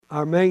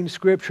Our main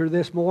scripture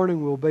this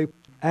morning will be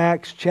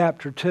Acts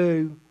chapter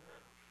 2,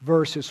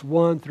 verses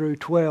 1 through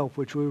 12,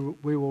 which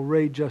we will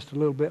read just a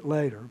little bit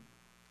later.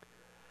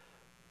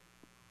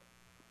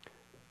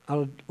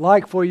 I'd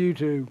like for you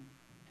to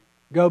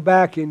go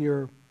back in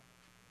your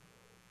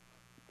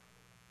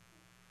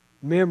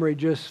memory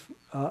just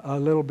a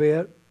little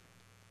bit,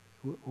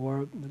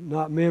 or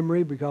not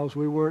memory because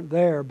we weren't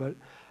there, but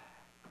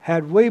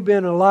had we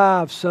been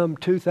alive some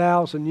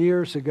 2,000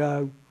 years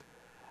ago,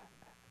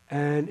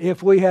 and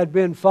if we had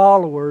been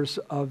followers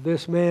of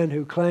this man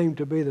who claimed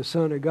to be the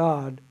Son of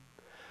God,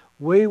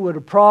 we would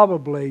have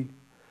probably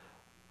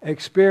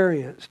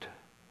experienced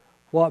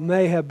what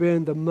may have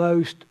been the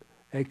most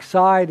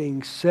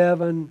exciting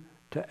 7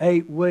 to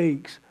 8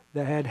 weeks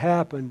that had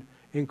happened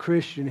in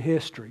Christian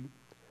history.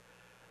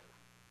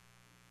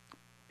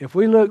 If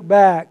we look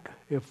back,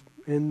 if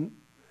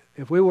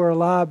we were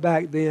alive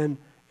back then,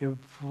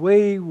 if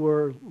we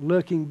were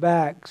looking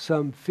back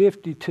some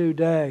 52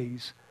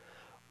 days,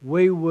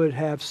 we would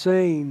have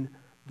seen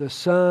the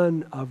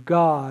Son of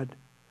God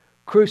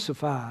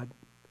crucified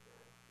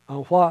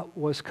on what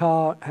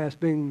has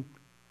been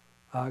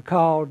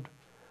called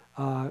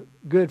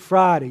Good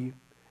Friday,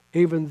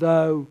 even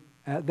though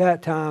at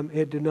that time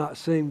it did not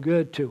seem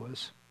good to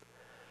us.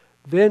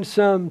 Then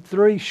some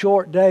 3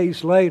 short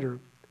days later,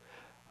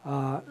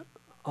 on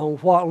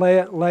what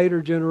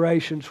later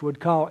generations would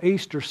call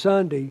Easter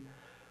Sunday,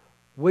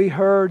 we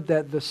heard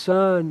that the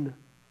Son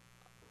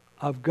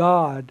of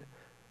God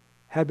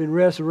had been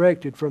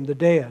resurrected from the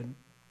dead.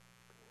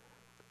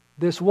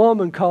 This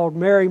woman called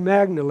Mary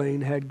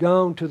Magdalene had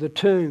gone to the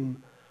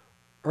tomb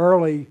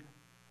early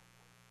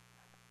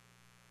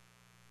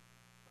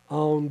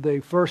on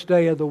the first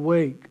day of the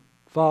week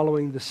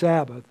following the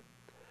Sabbath.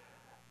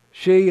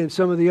 She and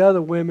some of the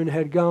other women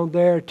had gone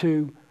there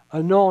to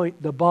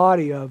anoint the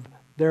body of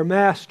their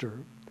master.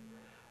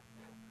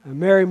 And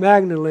Mary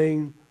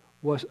Magdalene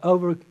was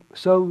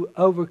so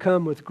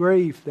overcome with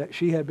grief that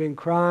she had been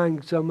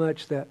crying so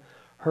much that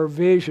her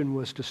vision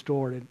was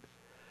distorted.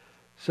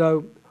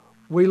 So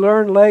we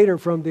learn later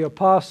from the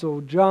Apostle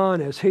John,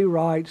 as he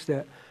writes,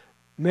 that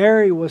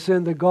Mary was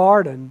in the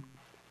garden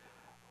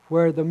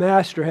where the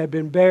Master had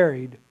been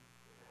buried.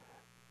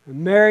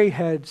 And Mary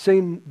had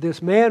seen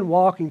this man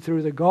walking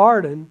through the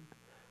garden,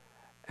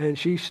 and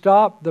she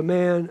stopped the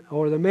man,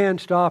 or the man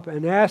stopped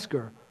and asked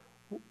her,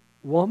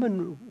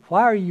 "Woman,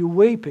 why are you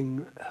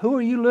weeping? Who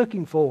are you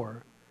looking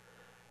for?"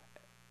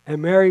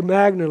 And Mary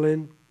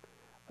Magdalene,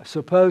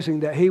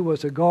 supposing that he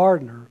was a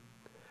gardener,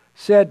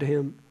 said to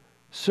him,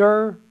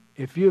 "Sir,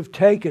 if you have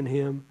taken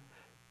him,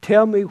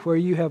 tell me where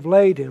you have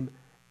laid him,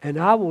 and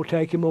I will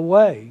take him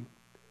away."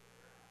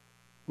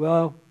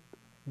 Well,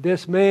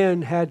 this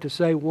man had to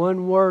say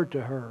one word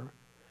to her.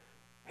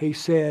 He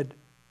said,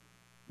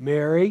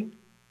 "Mary,"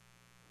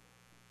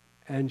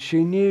 and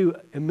she knew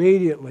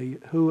immediately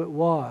who it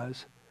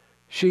was.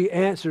 She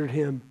answered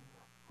him,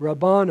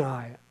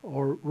 "Rabboni,"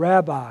 or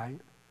Rabbi.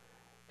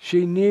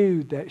 She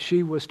knew that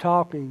she was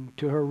talking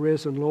to her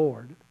risen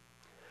Lord.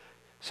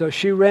 So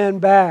she ran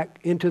back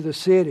into the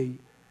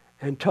city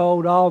and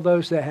told all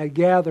those that had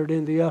gathered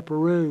in the upper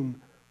room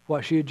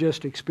what she had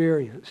just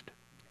experienced.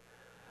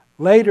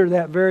 Later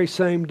that very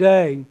same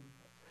day,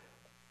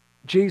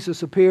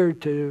 Jesus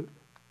appeared to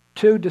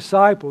 2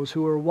 disciples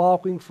who were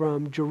walking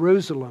from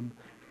Jerusalem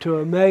to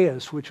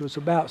Emmaus, which was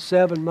about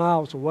 7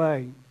 miles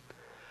away.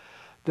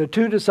 The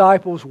 2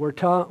 disciples were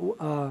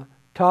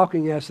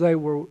talking as they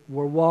were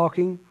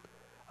walking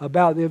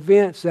about the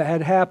events that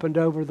had happened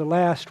over the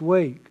last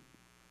week.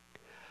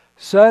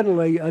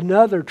 Suddenly,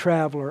 another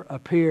traveler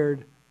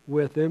appeared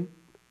with them.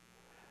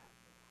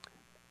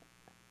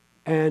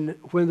 And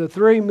when the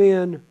 3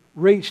 men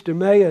reached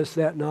Emmaus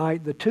that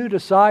night, the 2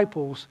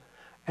 disciples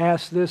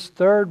asked this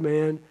third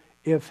man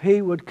if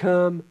he would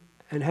come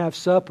and have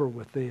supper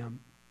with them.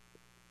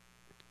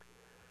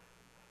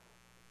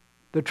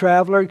 The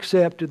traveler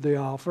accepted the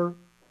offer,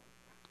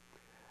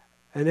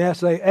 and as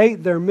they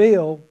ate their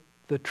meal,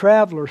 the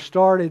traveler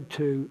started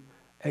to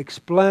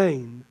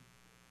explain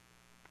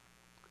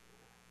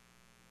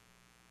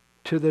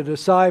to the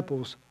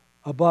disciples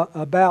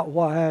about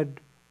what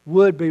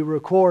would be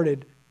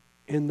recorded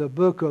in the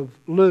book of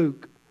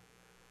Luke,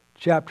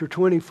 chapter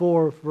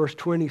 24, verse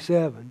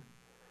 27,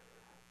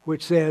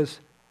 which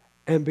says,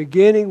 "And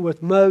beginning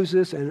with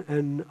Moses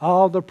and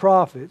all the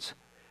prophets,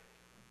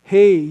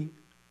 he,"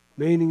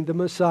 meaning the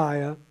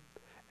Messiah,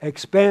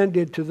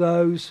 "expanded to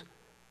those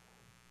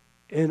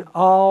in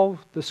all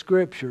the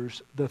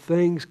Scriptures the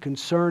things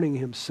concerning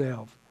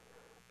himself."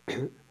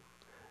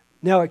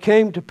 Now it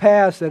came to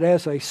pass that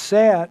as they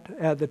sat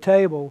at the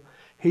table,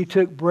 he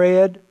took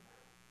bread,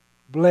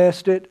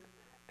 blessed it,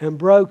 and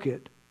broke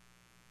it,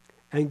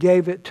 and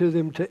gave it to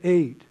them to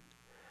eat.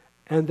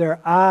 And their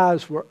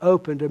eyes were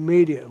opened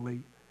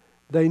immediately.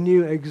 They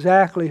knew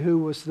exactly who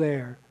was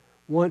there.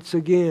 Once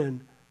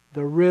again,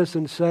 the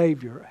risen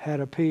Savior had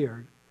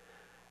appeared.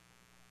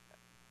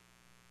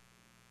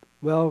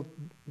 Well,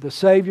 the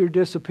Savior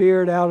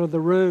disappeared out of the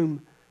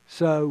room,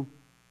 so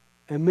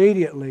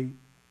immediately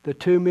the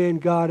 2 men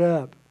got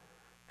up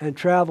and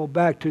traveled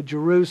back to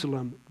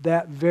Jerusalem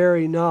that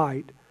very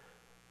night,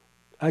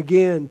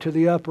 again to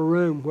the upper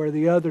room where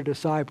the other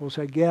disciples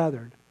had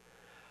gathered.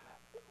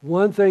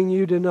 One thing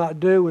you did not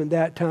do in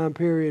that time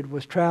period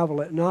was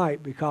travel at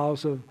night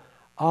because of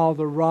all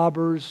the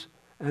robbers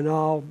and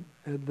all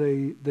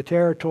the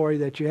territory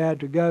that you had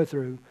to go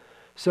through.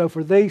 So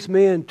for these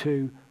men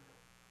to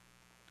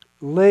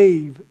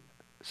leave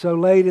so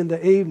late in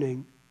the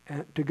evening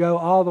to go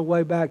all the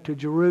way back to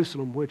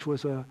Jerusalem, which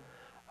was a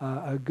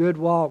good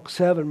walk,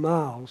 7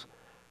 miles,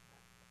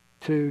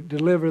 to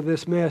deliver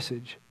this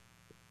message.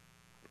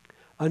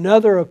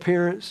 Another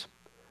appearance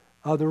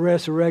of the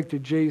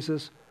resurrected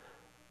Jesus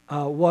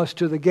was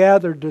to the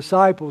gathered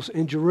disciples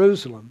in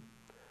Jerusalem.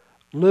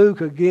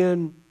 Luke,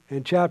 again,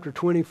 in chapter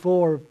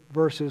 24,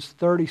 verses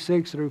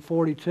 36 through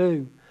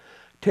 42,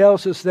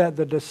 tells us that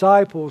the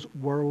disciples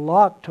were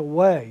locked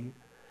away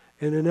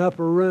in an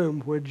upper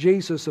room where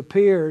Jesus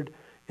appeared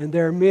in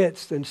their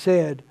midst and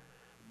said,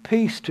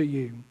 "Peace to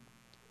you."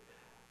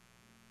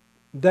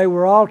 They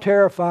were all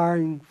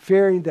terrified,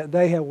 fearing that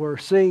they were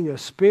seeing a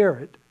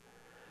spirit.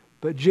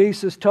 But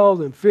Jesus told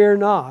them, "Fear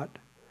not.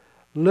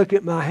 Look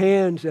at my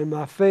hands and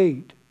my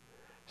feet.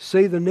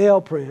 See the nail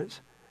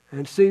prints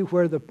and see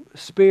where the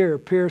spear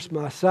pierced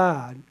my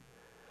side."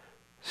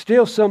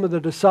 Still, some of the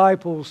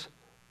disciples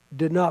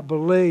did not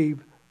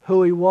believe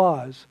who he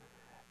was.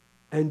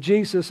 And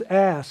Jesus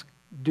asked,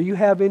 "Do you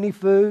have any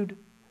food?"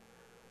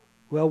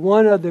 Well,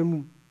 one of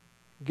them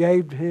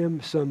gave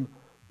him some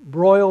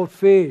broiled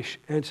fish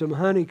and some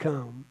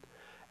honeycomb.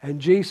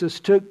 And Jesus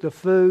took the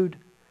food.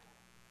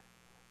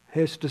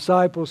 His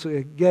disciples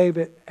gave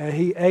it, and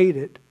he ate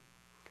it.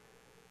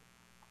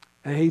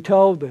 And he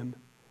told them,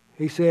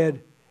 he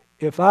said,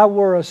 "If I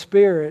were a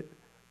spirit,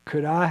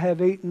 could I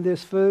have eaten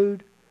this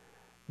food?"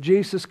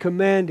 Jesus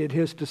commanded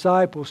his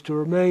disciples to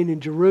remain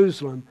in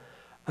Jerusalem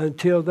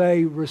until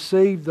they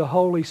received the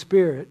Holy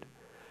Spirit,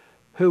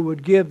 who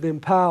would give them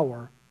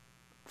power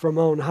from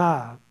on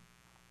high.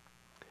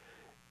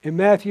 In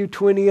Matthew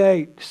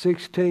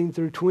 28:16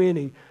 through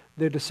 20,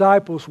 the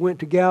disciples went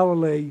to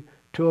Galilee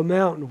to a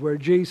mountain where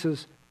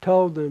Jesus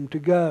told them to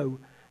go,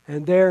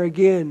 and there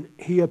again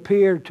he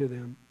appeared to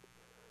them.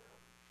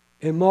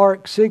 In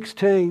Mark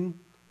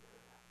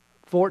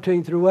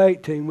 16:14 through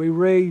 18, we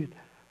read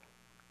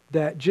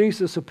that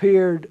Jesus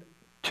appeared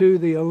to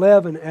the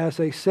 11 as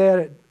they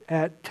sat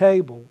at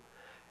table,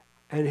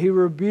 and he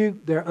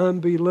rebuked their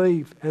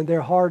unbelief and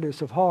their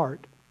hardness of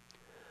heart.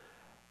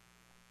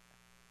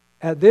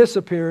 At this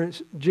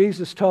appearance,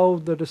 Jesus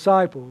told the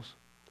disciples,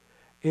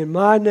 "In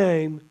my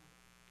name,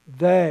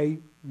 they,"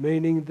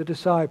 meaning the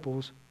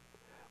disciples,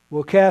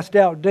 "will cast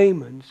out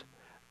demons.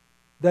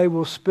 They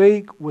will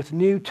speak with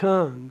new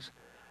tongues.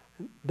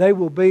 They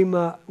will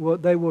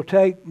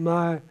take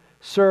my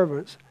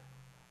servants,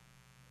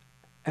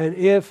 and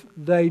if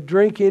they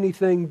drink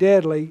anything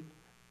deadly,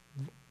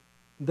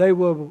 they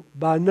will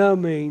by no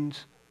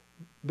means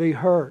be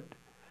hurt.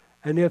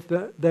 And if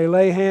they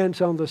lay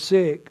hands on the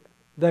sick,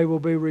 they will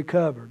be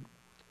recovered."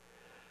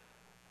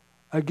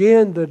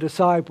 Again,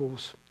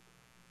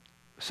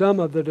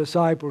 some of the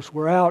disciples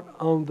were out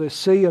on the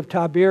Sea of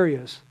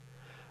Tiberias.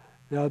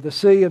 Now, the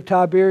Sea of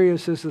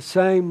Tiberias is the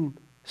same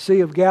Sea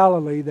of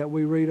Galilee that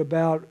we read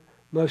about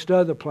most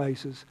other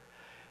places.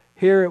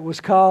 Here it was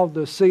called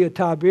the Sea of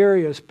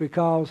Tiberias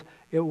because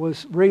it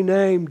was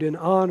renamed in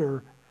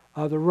honor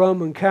of the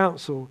Roman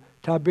consul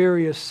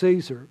Tiberius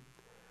Caesar.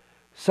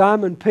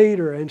 Simon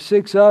Peter and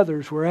 6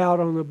 others were out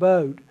on the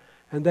boat,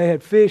 and they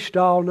had fished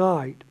all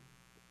night.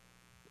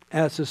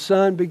 As the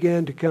sun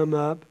began to come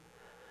up,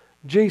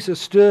 Jesus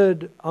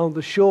stood on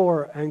the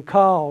shore and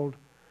called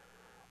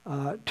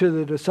to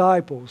the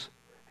disciples.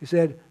 He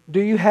said,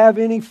 "Do you have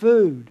any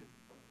food?"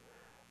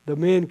 The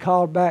men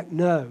called back,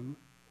 "No."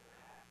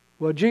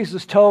 Well,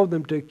 Jesus told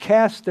them to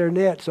cast their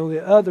nets on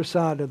the other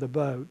side of the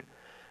boat.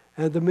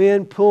 And the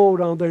men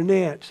pulled on their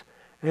nets,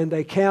 and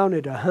they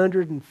counted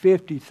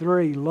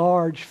 153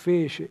 large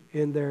fish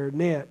in their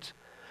nets,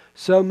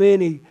 so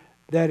many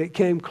that it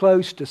came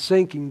close to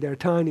sinking their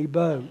tiny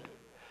boat.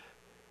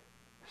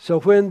 So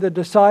when the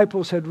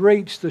disciples had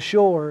reached the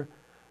shore,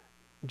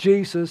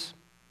 Jesus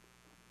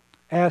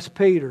asked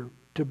Peter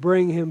to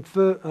bring him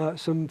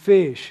some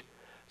fish.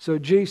 So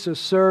Jesus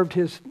served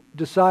his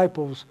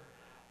disciples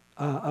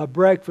a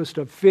breakfast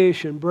of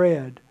fish and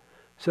bread.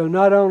 So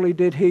not only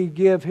did he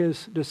give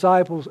his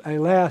disciples a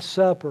last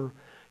supper,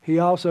 he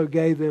also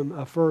gave them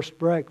a first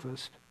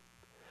breakfast.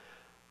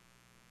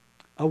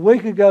 A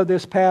week ago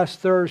this past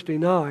Thursday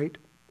night,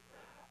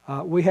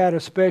 we had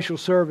a special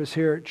service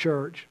here at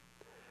church.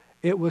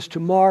 It was to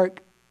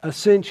mark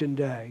Ascension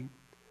Day.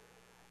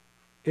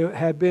 It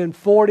had been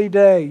 40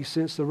 days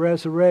since the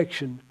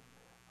resurrection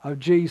of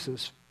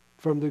Jesus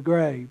from the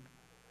grave.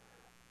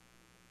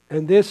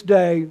 And this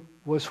day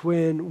was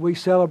when we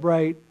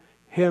celebrate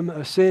him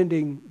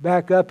ascending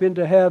back up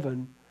into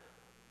heaven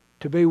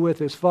to be with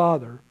his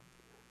Father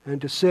and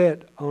to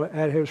sit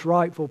at his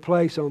rightful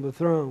place on the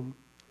throne.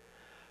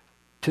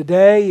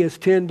 Today is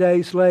 10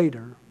 days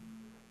later.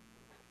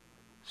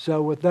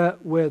 So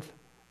with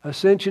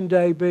Ascension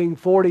Day being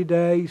 40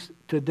 days,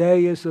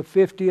 today is the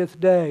 50th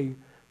day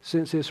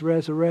since His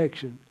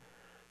resurrection.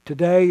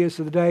 Today is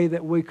the day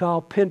that we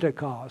call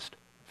Pentecost,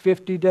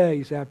 50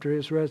 days after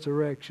His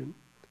resurrection.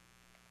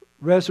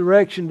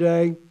 Resurrection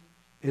Day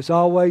is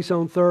always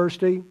on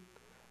Thursday,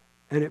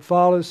 and it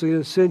follows the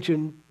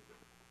Ascension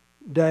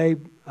Day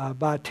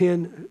by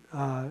 10,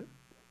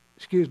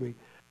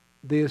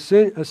 the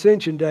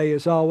Ascension Day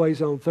is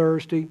always on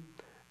Thursday,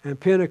 and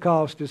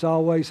Pentecost is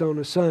always on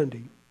a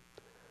Sunday.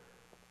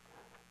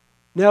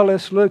 Now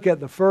let's look at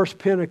the first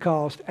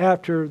Pentecost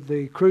after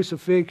the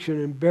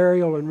crucifixion and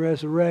burial and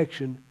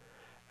resurrection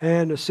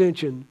and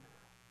ascension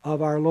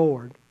of our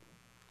Lord.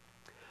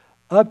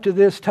 Up to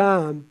this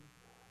time,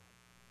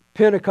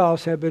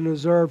 Pentecost had been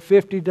observed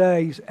 50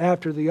 days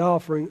after the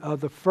offering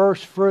of the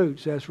first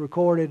fruits as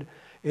recorded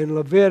in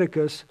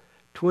Leviticus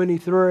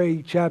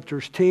 23,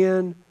 chapters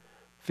 10,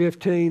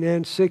 15,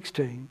 and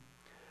 16.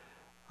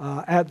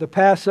 At the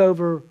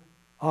Passover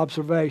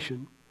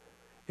observation,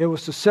 it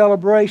was the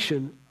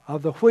celebration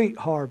of the wheat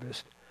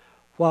harvest,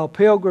 while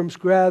pilgrims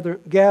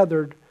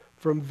gathered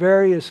from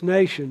various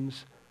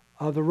nations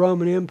of the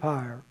Roman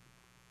Empire.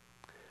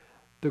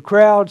 The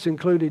crowds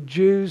included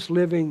Jews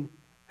living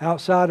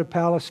outside of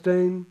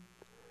Palestine,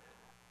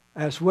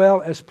 as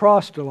well as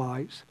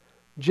proselytes,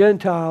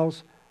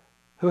 Gentiles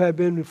who had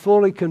been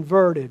fully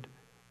converted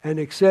and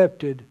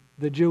accepted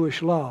the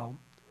Jewish law.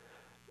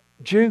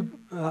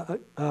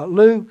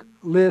 Luke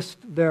lists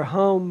their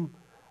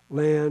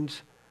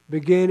homelands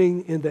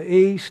beginning in the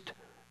east,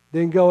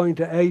 then going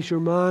to Asia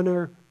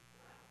Minor,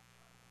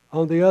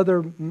 on the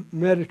other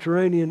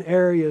Mediterranean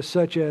areas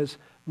such as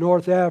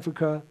North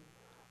Africa,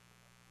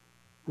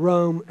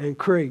 Rome, and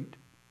Crete.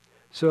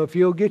 So if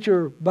you'll get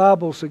your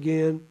Bibles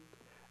again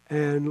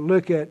and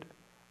look at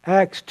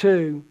Acts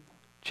 2,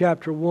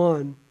 chapter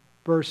 1,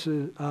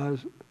 verses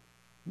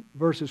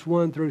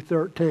 1 through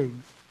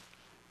 13.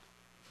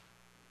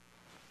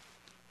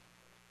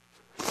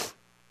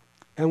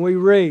 And we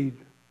read,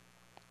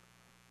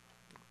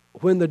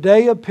 "When the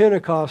day of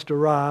Pentecost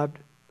arrived,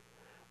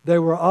 they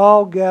were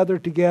all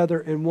gathered together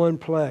in one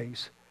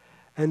place.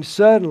 And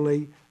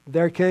suddenly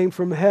there came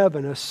from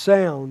heaven a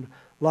sound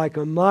like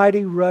a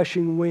mighty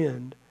rushing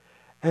wind,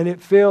 and it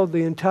filled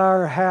the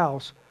entire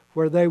house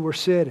where they were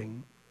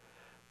sitting.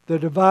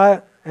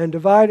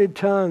 Divided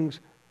tongues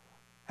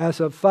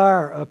as of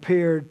fire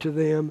appeared to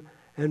them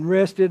and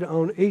rested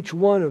on each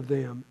one of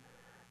them.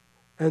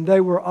 And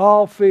they were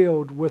all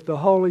filled with the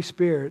Holy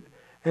Spirit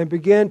and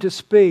began to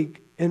speak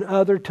in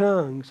other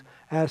tongues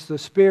as the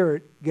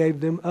Spirit gave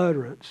them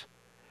utterance.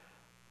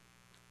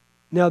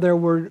 Now there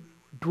were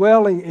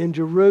dwelling in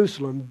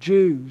Jerusalem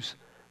Jews,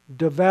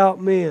 devout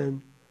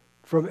men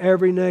from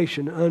every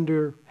nation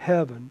under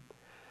heaven.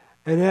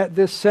 And at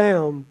this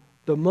sound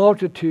the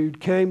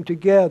multitude came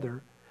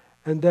together,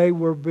 and they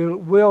were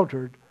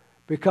bewildered,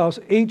 because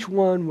each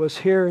one was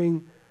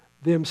hearing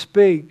them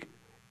speak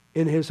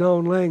in his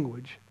own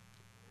language.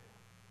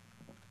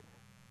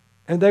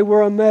 And they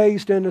were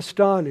amazed and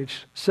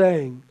astonished,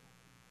 saying,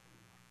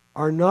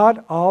 'Are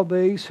not all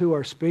these who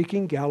are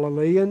speaking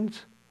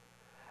Galileans?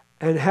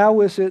 And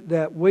how is it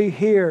that we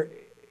hear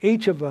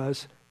each of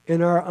us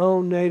in our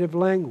own native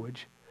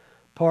language?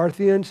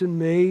 Parthians and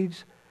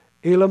Medes,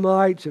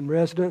 Elamites and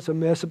residents of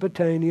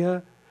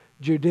Mesopotamia,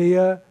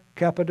 Judea,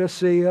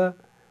 Cappadocia,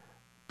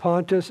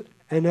 Pontus,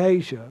 and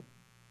Asia,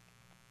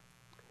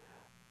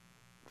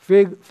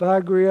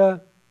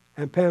 Phrygia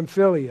and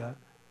Pamphylia,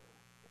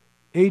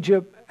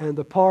 Egypt and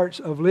the parts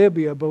of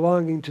Libya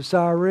belonging to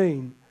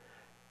Cyrene,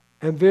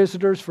 and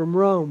visitors from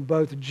Rome,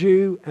 both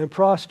Jew and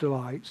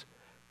proselytes,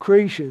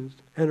 Cretians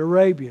and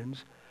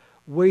Arabians.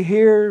 We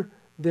hear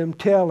them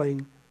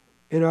telling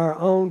in our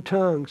own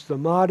tongues the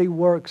mighty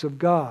works of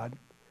God.'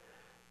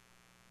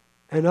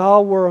 And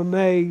all were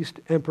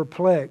amazed and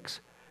perplexed,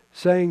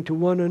 saying to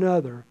one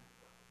another,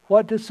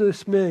 'What does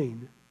this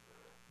mean?'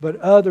 But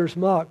others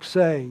mocked,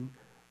 saying,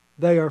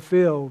 'They are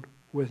filled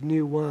with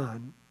new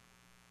wine.'"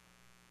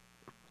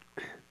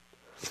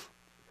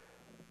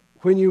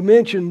 When you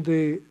mention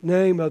the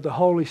name of the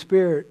Holy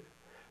Spirit,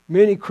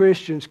 many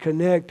Christians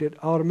connect it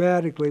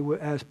automatically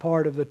as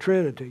part of the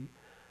Trinity,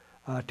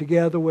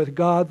 together with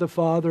God the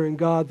Father and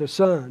God the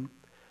Son,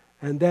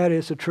 and that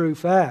is a true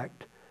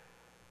fact.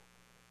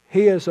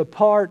 He is a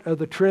part of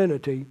the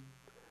Trinity,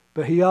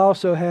 but He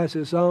also has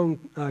His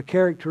own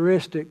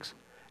characteristics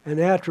and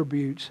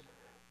attributes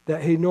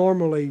that He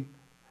normally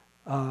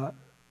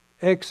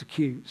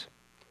executes.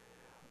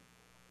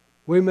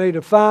 We may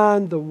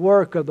define the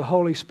work of the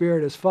Holy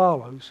Spirit as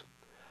follows.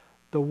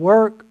 The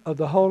work of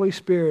the Holy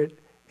Spirit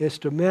is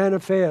to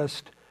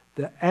manifest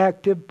the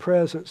active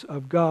presence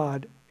of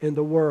God in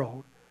the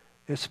world,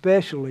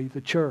 especially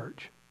the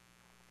church.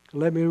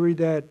 Let me read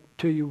that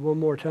to you one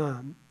more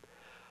time.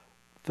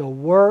 The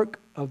work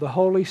of the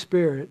Holy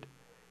Spirit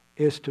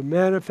is to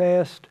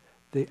manifest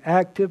the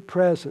active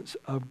presence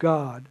of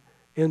God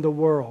in the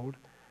world,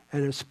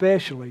 and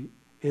especially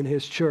in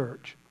His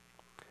church.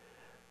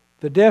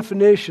 The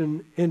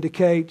definition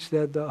indicates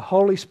that the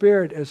Holy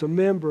Spirit is a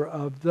member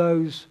of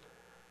those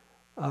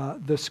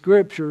the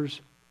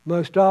Scriptures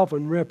most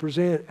often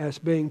represent as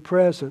being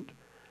present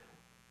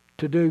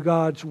to do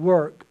God's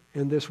work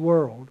in this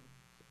world.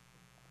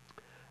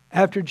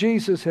 After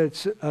Jesus had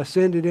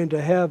ascended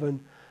into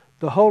heaven,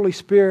 the Holy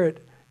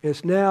Spirit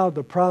is now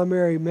the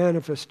primary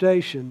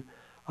manifestation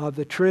of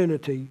the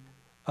Trinity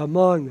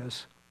among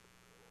us.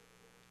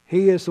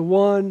 He is the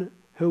one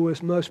who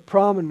is most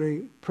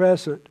prominently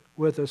present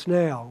with us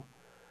now.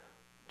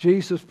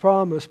 Jesus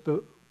promised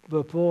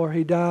before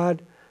He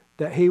died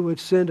that He would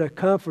send a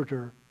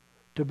Comforter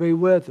to be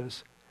with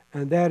us,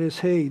 and that is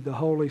He, the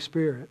Holy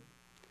Spirit.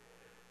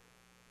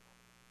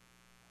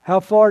 How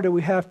far do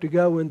we have to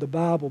go in the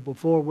Bible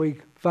before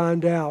we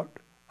find out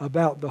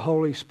about the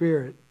Holy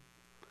Spirit?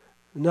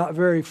 Not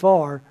very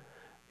far.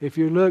 If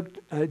you look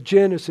at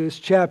Genesis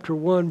chapter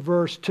 1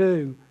 verse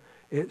 2,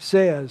 it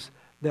says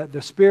that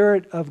the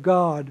Spirit of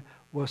God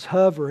was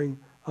hovering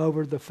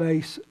over the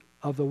face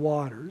of the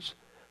waters.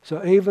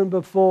 So even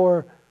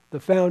before the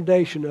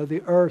foundation of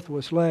the earth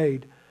was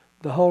laid,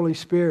 the Holy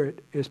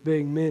Spirit is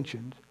being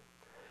mentioned.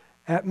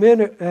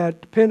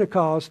 At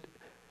Pentecost,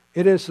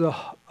 it is the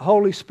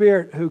Holy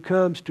Spirit who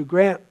comes to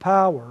grant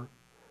power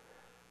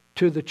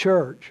to the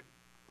church.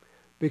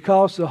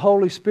 Because the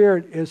Holy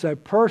Spirit is a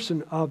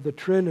person of the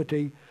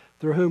Trinity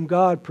through whom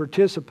God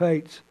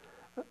participates,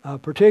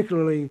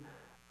 particularly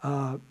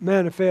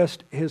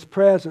manifests His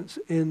presence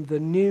in the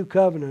new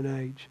covenant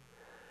age.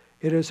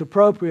 It is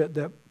appropriate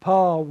that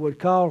Paul would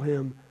call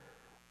Him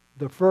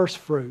the first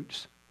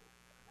fruits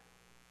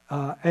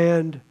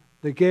and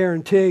the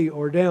guarantee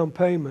or down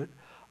payment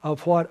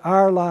of what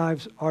our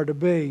lives are to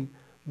be,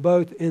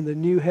 both in the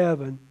new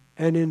heaven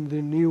and in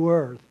the new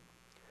earth.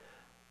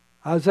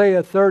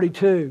 Isaiah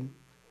 32,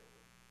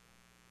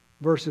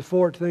 verses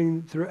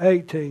 14 through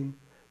 18,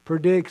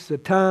 predicts the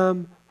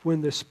time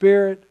when the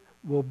Spirit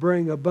will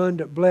bring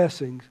abundant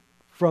blessings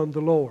from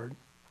the Lord.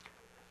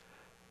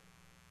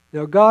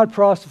 Now, God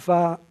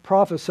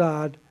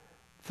prophesied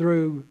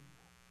through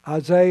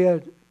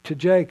Isaiah to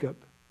Jacob,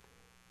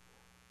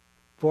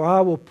 "For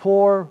I will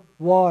pour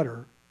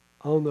water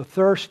on the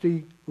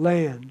thirsty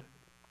land,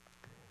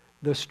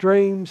 the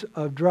streams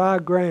of dry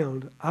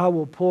ground. I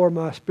will pour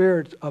my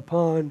Spirit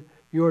upon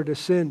your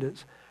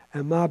descendants,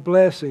 and my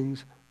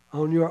blessings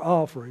on your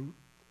offering."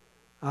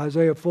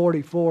 Isaiah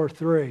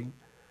 44:3.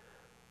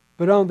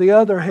 But on the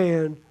other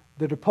hand,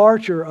 the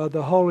departure of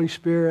the Holy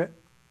Spirit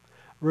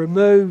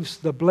removes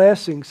the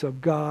blessings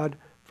of God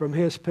from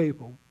His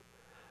people.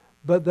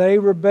 But they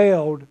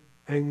rebelled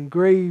and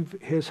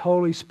grieved His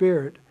Holy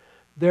Spirit.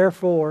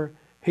 Therefore,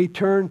 He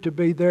turned to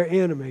be their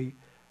enemy,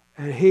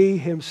 and He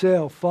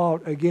Himself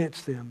fought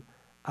against them.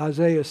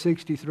 Isaiah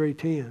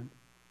 63:10.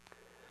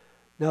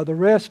 Now, the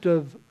rest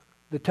of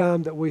the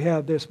time that we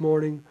have this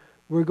morning,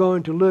 we're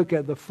going to look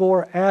at the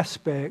four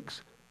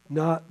aspects,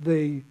 not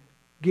the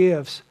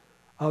gifts,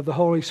 of the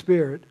Holy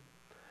Spirit,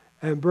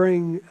 and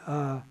bring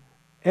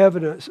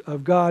evidence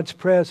of God's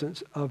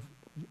presence, of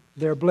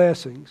their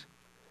blessings.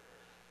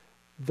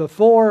 The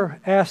four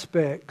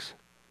aspects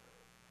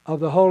of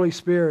the Holy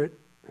Spirit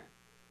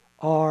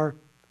are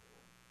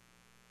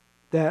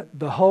that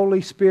the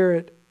Holy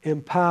Spirit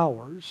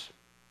empowers.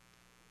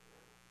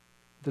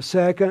 The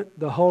second,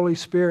 the Holy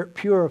Spirit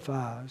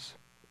purifies.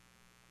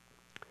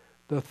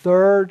 The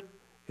third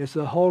is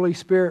the Holy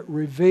Spirit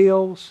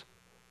reveals.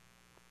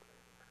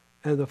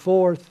 And the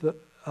fourth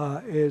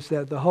is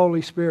that the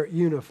Holy Spirit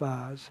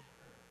unifies.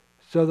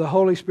 So the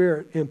Holy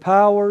Spirit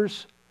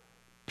empowers,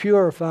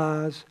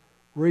 purifies,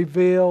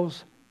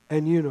 reveals,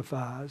 and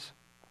unifies.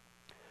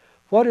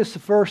 What is the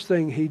first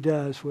thing He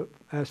does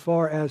as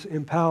far as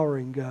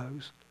empowering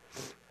goes?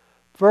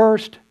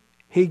 First,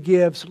 He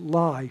gives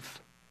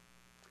life.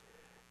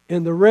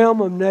 In the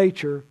realm of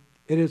nature,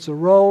 it is the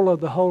role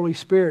of the Holy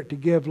Spirit to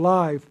give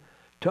life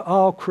to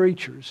all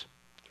creatures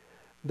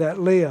that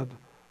live,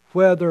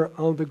 whether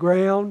on the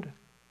ground,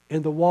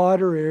 in the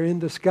water, or in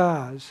the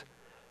skies.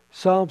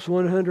 Psalms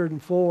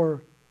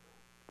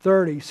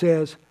 104:30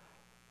 says,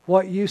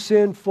 "What you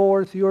send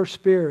forth your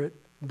Spirit,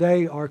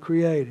 they are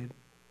created."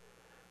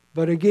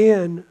 But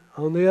again,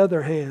 on the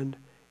other hand,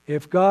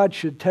 if God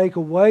should take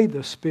away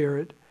the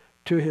Spirit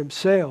to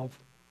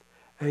Himself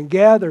and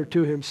gather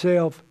to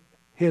Himself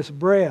His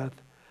breath,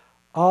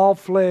 all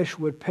flesh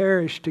would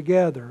perish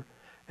together,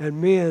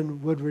 and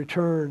men would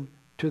return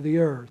to the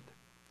earth.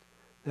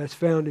 That's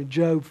found in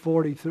Job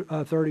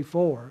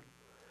 34.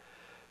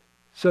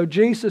 So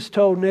Jesus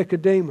told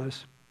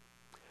Nicodemus,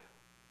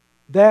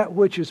 "That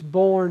which is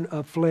born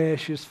of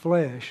flesh is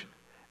flesh,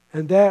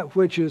 and that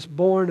which is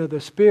born of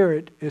the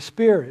Spirit is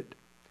spirit.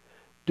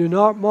 Do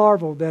not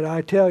marvel that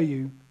I tell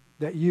you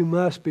that you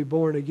must be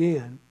born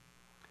again."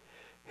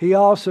 He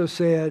also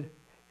said,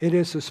 "It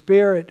is the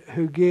Spirit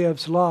who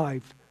gives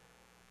life.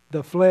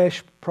 The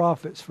flesh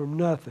profits from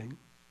nothing."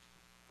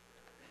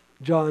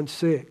 John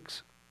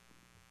 6.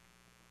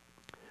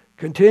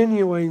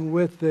 Continuing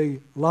with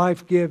the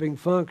life-giving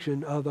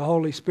function of the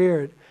Holy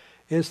Spirit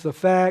is the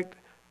fact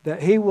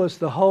that He was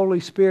the Holy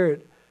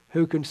Spirit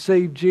who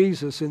conceived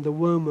Jesus in the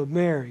womb of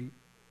Mary,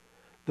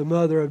 the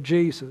mother of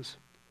Jesus.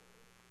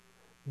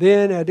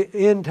 Then at the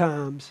end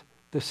times,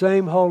 the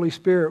same Holy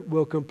Spirit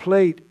will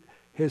complete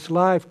His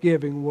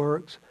life-giving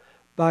works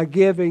by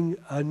giving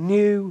a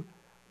new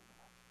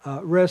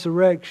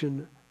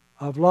resurrection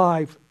of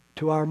life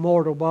to our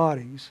mortal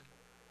bodies.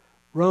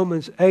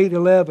 Romans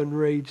 8:11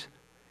 reads,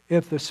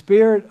 "If the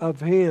Spirit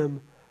of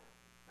Him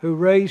who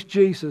raised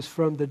Jesus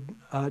from the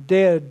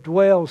dead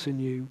dwells in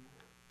you,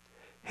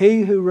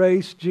 He who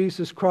raised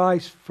Jesus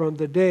Christ from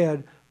the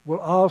dead will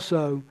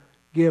also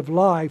give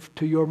life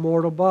to your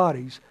mortal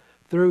bodies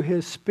through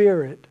His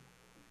Spirit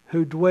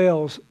who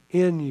dwells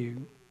in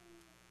you."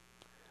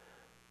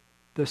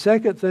 The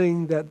second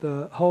thing that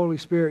the Holy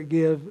Spirit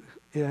gives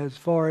as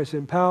far as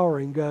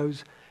empowering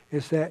goes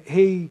is that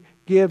He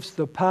gives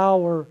the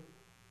power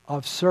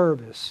of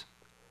service.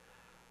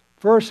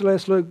 First,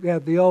 let's look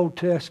at the Old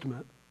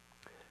Testament.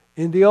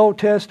 In the Old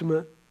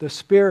Testament, the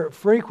Spirit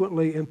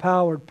frequently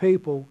empowered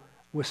people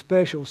with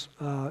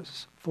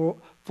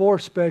for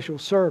special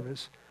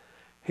service.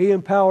 He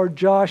empowered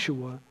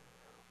Joshua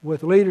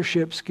with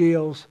leadership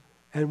skills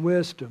and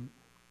wisdom.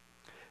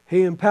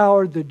 He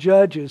empowered the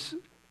judges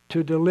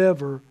to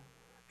deliver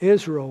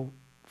Israel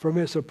from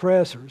its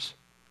oppressors.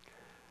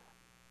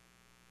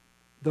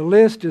 The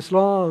list is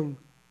long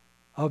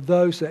of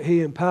those that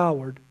He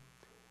empowered.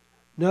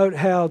 Note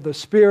how the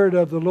Spirit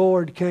of the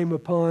Lord came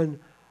upon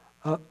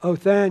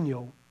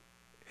Othniel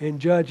in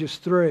Judges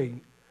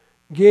 3,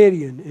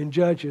 Gideon in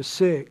Judges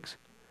 6,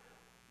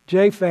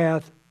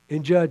 Japhath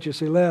in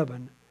Judges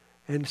 11,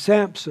 and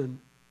Samson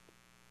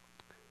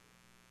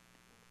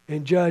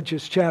in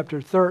Judges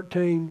chapter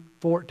 13,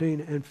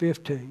 14, and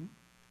 15.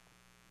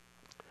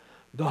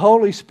 The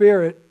Holy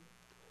Spirit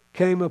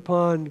came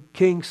upon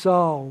King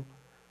Saul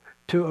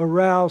to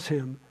arouse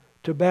him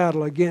to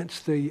battle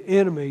against the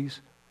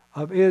enemies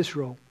of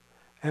Israel,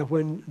 and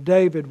when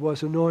David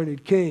was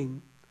anointed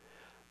king.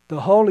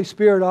 The Holy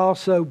Spirit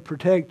also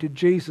protected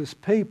Jesus'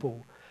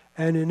 people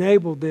and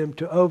enabled them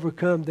to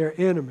overcome their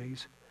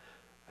enemies.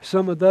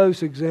 Some of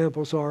those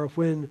examples are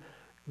when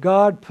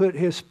God put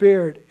His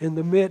Spirit in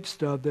the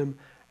midst of them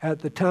at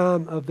the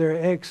time of their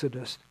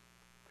exodus.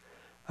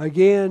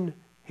 Again,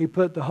 He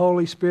put the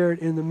Holy Spirit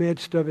in the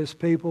midst of His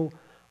people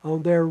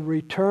on their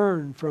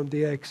return from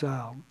the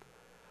exile.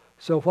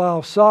 So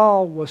while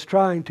Saul was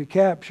trying to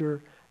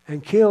capture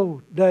and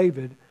kill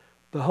David,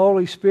 the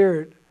Holy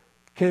Spirit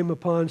came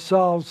upon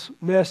Saul's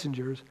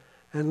messengers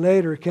and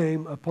later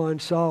came upon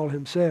Saul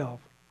himself.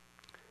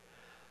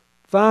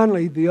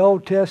 Finally, the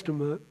Old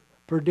Testament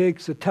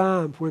predicts a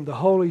time when the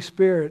Holy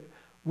Spirit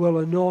will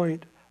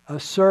anoint a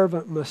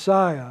servant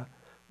Messiah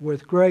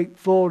with great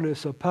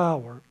fullness of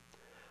power.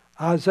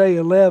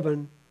 Isaiah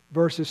 11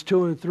 verses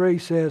 2 and 3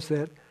 says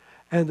that,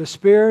 "And the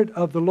Spirit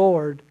of the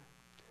Lord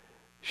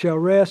shall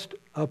rest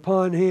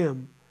upon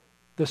Him,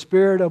 the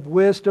Spirit of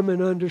wisdom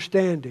and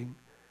understanding,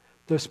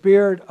 the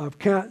Spirit of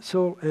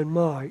counsel and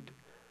might,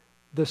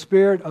 the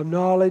Spirit of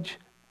knowledge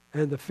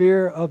and the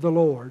fear of the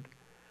Lord.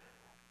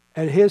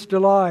 And His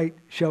delight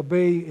shall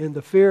be in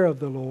the fear of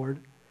the Lord.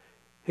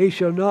 He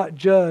shall not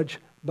judge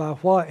by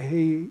what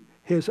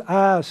his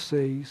eyes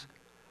sees,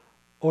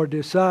 or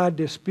decide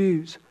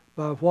disputes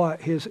by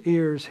what his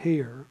ears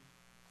hear."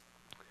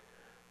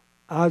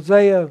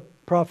 Isaiah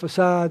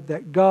prophesied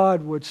that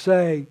God would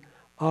say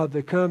of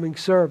the coming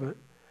servant,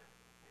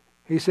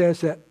 he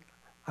says that,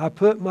 "I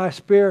put my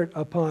Spirit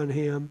upon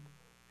him,"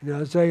 in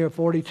Isaiah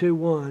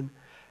 42:1,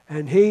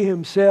 and He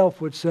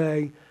Himself would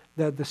say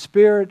that the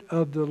Spirit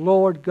of the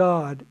Lord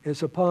God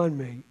is upon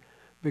me,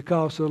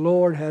 because the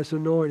Lord has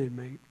anointed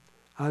me.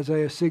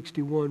 Isaiah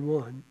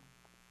 61:1.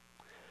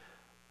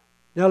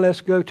 Now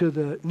let's go to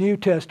the New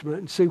Testament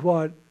and see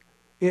what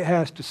it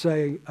has to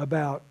say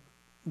about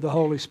the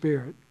Holy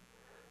Spirit.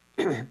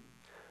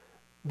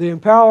 The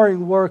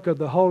empowering work of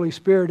the Holy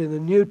Spirit in the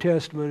New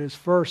Testament is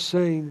first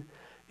seen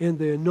in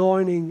the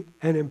anointing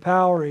and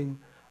empowering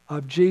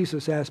of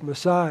Jesus as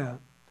Messiah.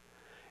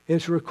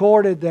 It's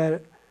recorded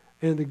that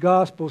in the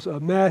Gospels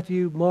of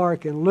Matthew,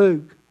 Mark, and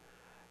Luke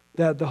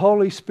that the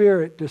Holy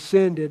Spirit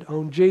descended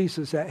on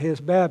Jesus at His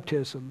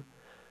baptism.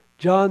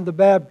 John the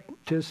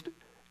Baptist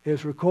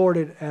is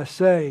recorded as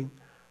saying,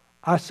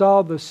 "I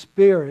saw the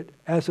Spirit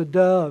as a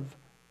dove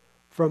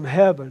from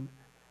heaven,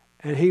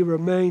 and He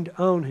remained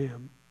on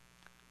Him."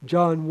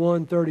 John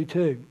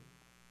 1:32.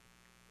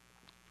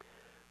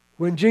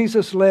 When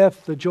Jesus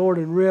left the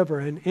Jordan River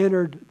and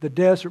entered the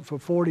desert for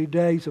 40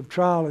 days of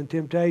trial and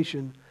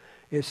temptation,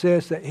 it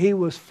says that He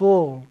was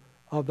full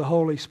of the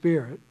Holy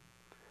Spirit.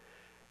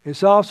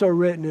 It's also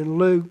written in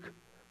Luke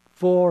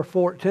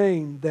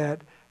 4:14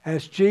 that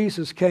as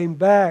Jesus came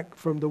back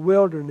from the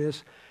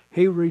wilderness,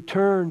 He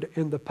returned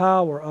in the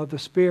power of the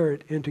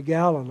Spirit into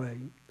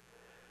Galilee.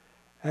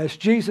 As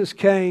Jesus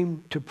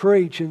came to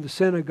preach in the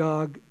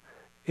synagogue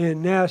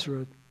in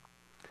Nazareth,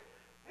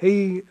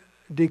 He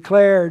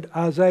declared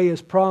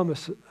Isaiah's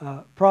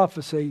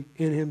prophecy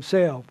in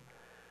Himself.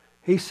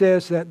 He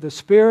says that the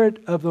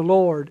Spirit of the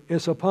Lord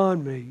is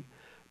upon me,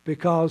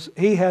 because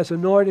He has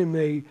anointed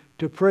me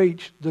to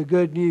preach the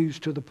good news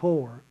to the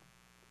poor.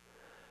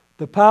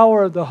 The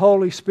power of the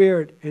Holy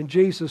Spirit in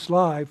Jesus'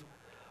 life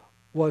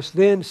was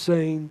then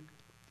seen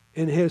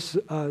in his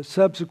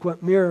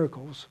subsequent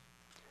miracles,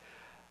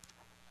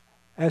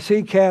 as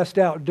he cast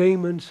out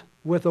demons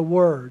with a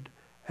word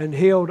and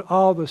healed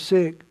all the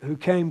sick who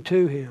came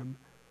to him.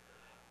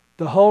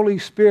 The Holy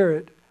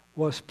Spirit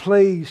was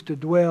pleased to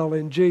dwell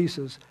in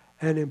Jesus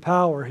and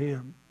empower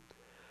him.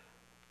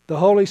 The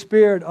Holy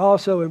Spirit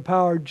also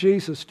empowered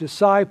Jesus'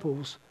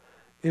 disciples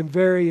in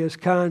various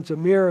kinds of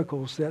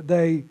miracles that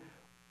they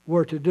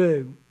were to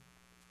do.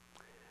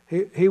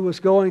 He was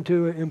going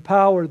to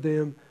empower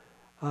them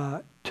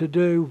to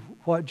do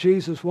what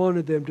Jesus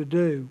wanted them to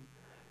do.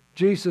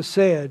 Jesus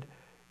said,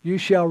 "You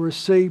shall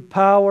receive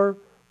power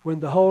when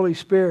the Holy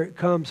Spirit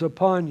comes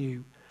upon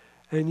you,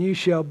 and you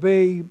shall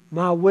be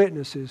my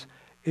witnesses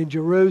in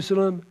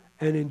Jerusalem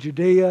and in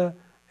Judea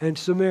and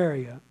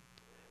Samaria,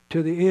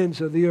 to the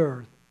ends of the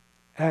earth."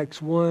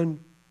 Acts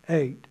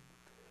 1:8.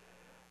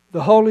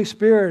 The Holy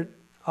Spirit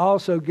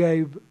also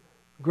gave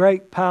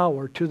great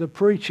power to the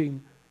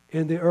preaching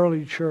in the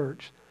early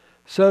church,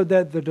 so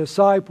that the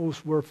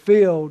disciples were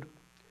filled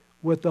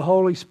with the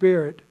Holy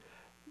Spirit,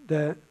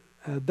 that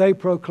they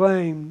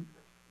proclaimed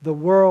the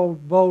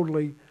word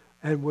boldly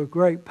and with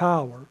great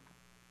power.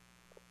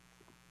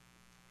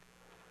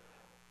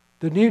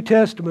 The New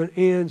Testament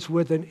ends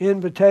with an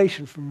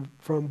invitation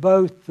from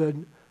both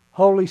the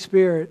Holy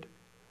Spirit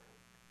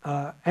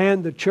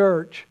and the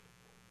church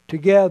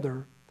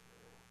together.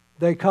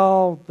 They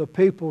call the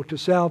people to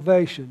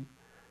salvation.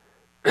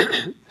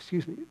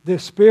 Excuse me. The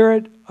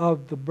Spirit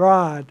of the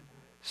bride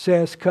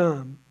says,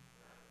 "Come."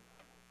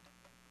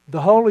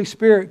 The Holy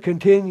Spirit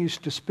continues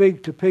to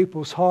speak to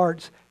people's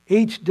hearts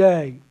each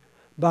day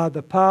by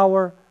the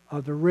power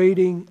of the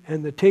reading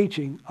and the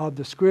teaching of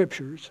the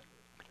Scriptures.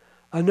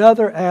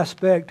 Another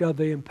aspect of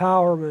the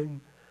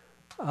empowering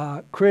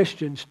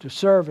Christians to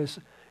service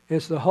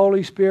is the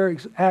Holy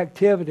Spirit's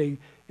activity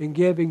in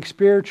giving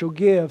spiritual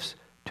gifts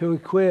to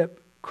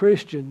equip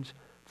Christians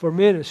for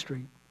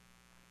ministry.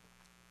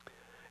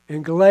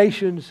 In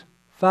Galatians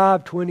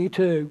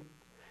 5:22,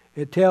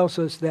 it tells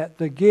us that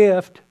the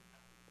gift,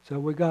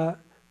 so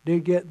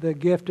did get the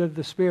gift of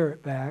the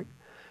Spirit back.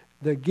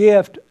 The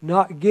gift,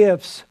 not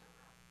gifts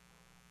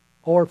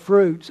or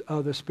fruits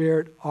of the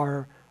Spirit,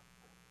 are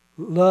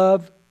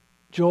love,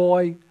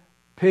 joy,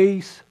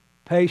 peace,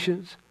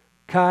 patience,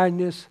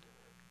 kindness,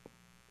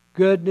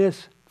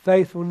 goodness,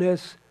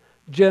 faithfulness,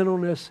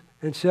 gentleness,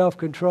 and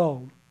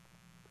self-control.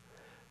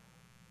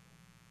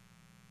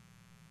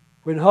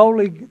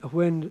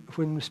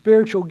 When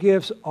spiritual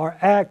gifts are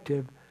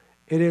active,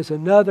 it is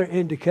another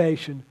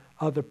indication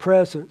of the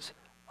presence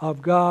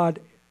of God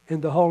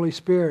and the Holy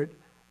Spirit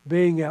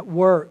being at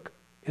work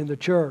in the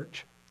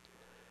church.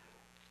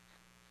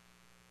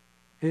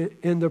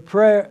 In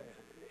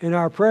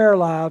our prayer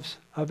lives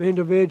of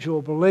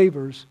individual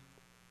believers,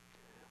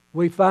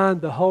 we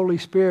find the Holy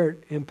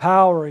Spirit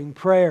empowering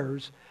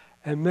prayers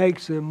and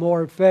makes them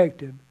more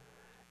effective.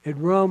 In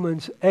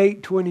Romans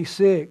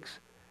 8:26,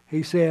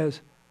 he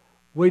says,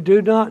 "We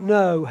do not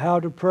know how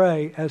to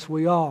pray as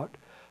we ought,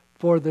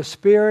 for the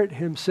Spirit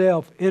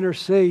Himself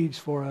intercedes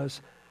for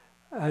us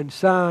in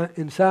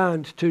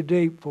signs too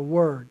deep for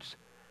words."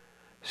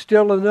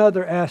 Still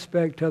another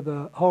aspect of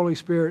the Holy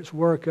Spirit's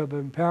work of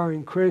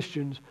empowering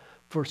Christians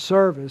for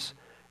service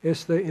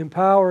is the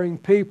empowering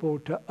people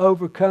to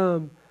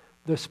overcome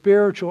the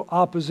spiritual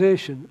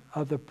opposition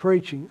of the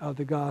preaching of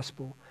the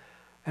gospel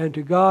and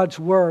to God's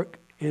work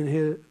in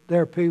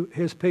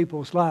His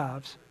people's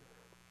lives.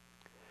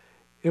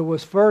 It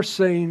was first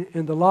seen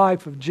in the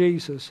life of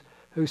Jesus,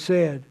 who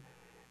said,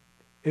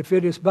 "If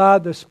it is by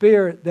the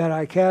Spirit that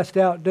I cast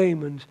out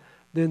demons,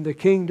 then the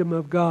kingdom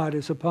of God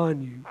is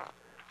upon you."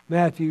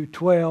 Matthew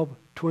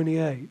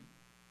 12:28.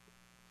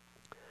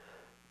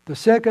 The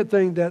second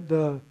thing that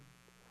the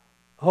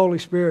Holy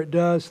Spirit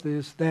does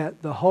is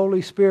that the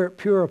Holy Spirit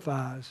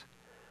purifies.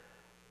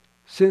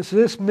 Since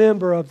this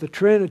member of the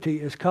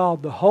Trinity is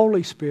called the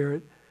Holy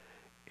Spirit,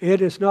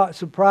 it is not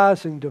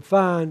surprising to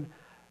find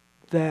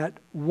that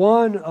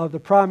one of the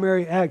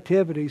primary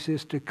activities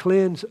is to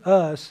cleanse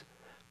us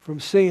from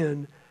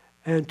sin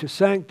and to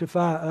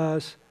sanctify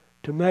us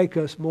to make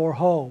us more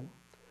whole.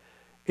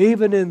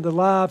 Even in the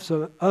lives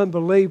of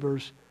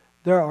unbelievers,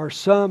 there are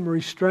some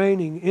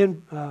restraining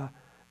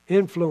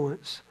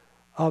influence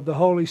of the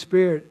Holy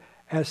Spirit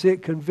as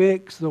it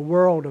convicts the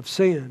world of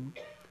sin.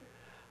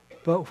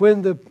 But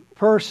when the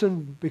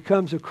person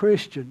becomes a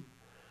Christian,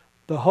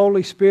 the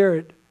Holy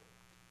Spirit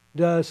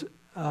does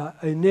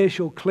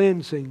initial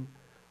cleansing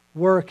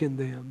work in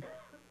them.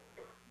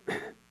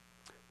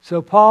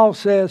 So Paul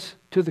says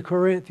to the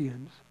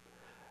Corinthians,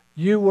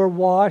 "You were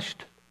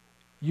washed,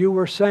 you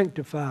were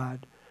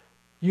sanctified,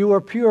 you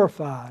were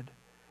purified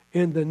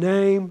in the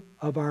name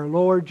of our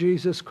Lord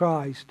Jesus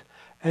Christ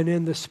and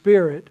in the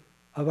Spirit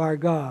of our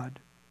God."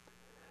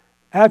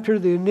 After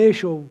the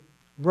initial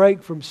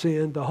break from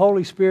sin, the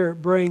Holy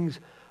Spirit brings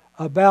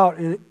about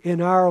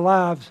in our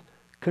lives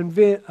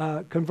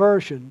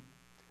conversion.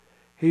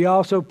 He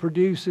also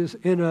produces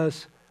in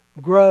us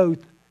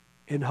growth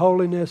in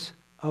holiness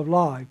of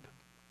life.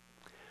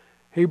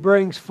 He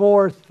brings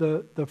forth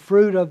the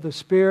fruit of the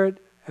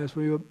Spirit, as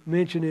we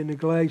mentioned in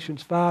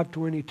Galatians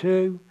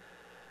 5:22.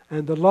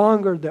 And the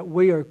longer that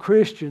we are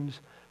Christians,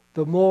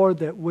 the more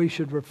that we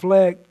should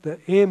reflect the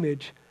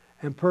image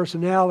and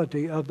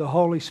personality of the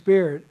Holy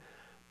Spirit,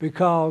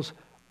 because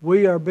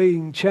we are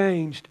being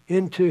changed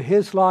into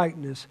His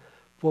likeness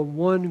from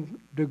one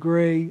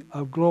degree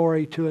of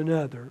glory to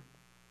another.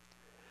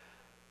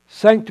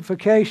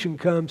 Sanctification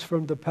comes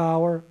from the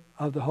power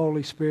of the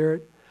Holy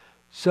Spirit,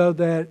 so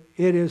that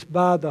it is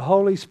by the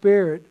Holy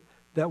Spirit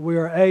that we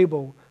are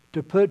able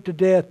to put to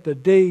death the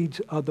deeds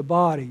of the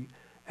body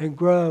and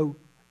grow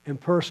in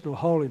personal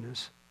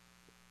holiness.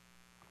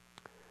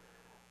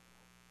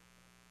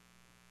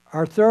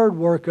 Our third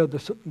work of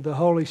the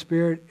Holy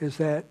Spirit is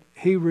that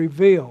He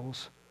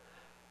reveals.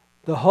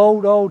 The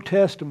whole Old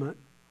Testament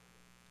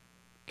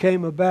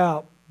came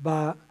about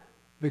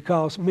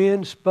because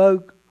men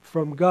spoke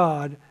from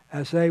God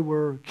as they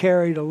were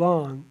carried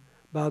along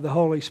by the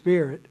Holy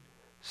Spirit.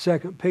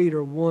 2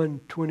 Peter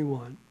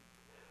 1:21.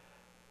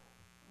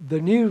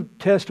 The New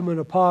Testament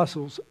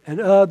apostles and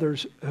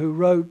others who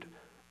wrote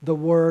the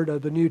word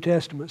of the New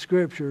Testament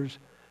scriptures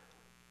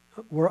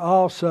were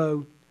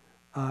also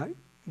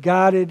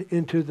guided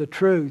into the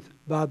truth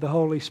by the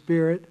Holy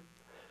Spirit,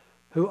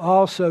 who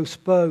also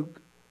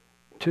spoke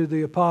to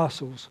the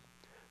apostles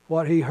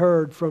what he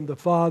heard from the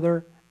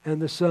Father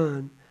and the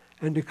Son,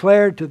 and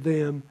declared to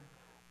them,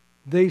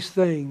 these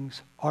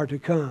things are to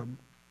come.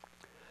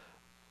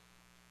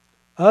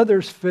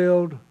 Others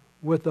filled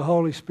with the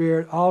Holy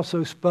Spirit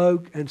also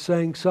spoke and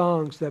sang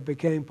songs that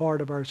became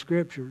part of our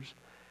scriptures.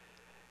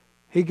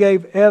 He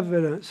gave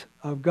evidence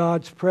of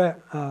God's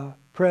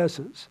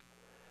presence.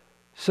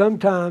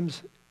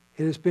 Sometimes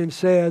it has been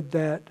said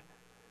that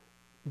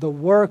the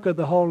work of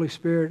the Holy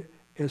Spirit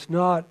is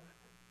not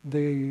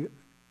to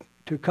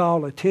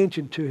call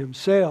attention to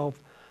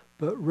Himself,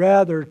 but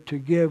rather to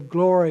give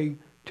glory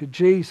to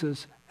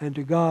Jesus and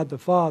to God the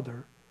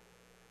Father.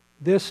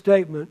 This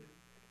statement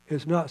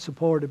is not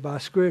supported by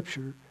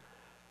Scripture.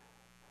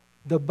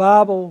 The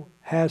Bible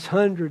has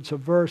hundreds of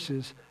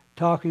verses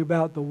talking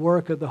about the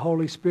work of the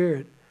Holy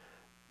Spirit,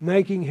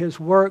 making His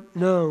work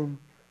known,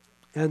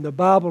 and the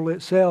Bible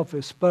itself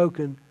is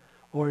spoken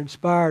or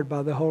inspired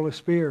by the Holy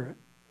Spirit.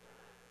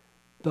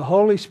 The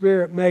Holy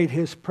Spirit made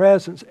His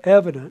presence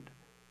evident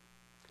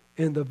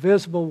in the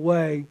visible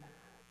way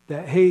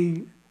that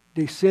He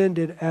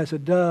descended as a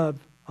dove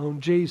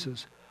on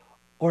Jesus,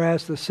 or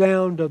as the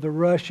sound of the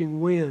rushing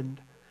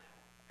wind,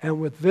 and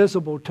with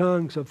visible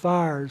tongues of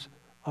fires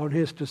on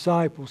His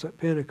disciples at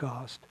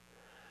Pentecost.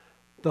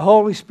 The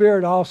Holy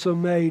Spirit also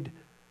made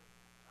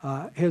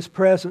His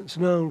presence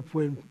known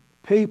when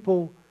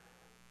people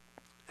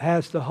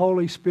has the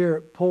Holy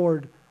Spirit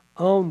poured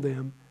on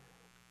them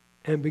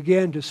and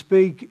began to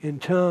speak in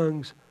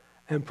tongues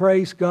and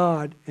praise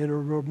God in a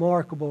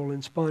remarkable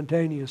and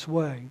spontaneous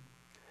way.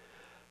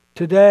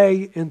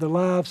 Today, in the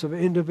lives of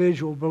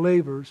individual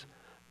believers,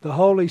 the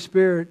Holy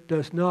Spirit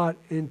does not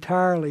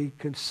entirely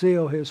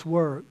conceal His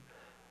work,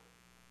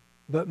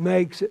 but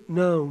makes it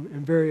known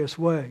in various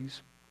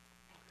ways.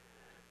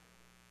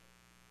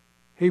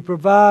 He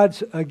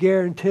provides a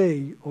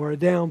guarantee or a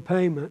down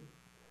payment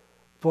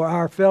for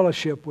our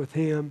fellowship with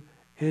Him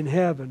in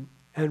heaven,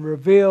 and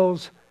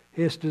reveals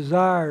His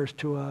desires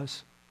to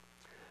us,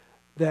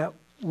 that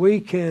we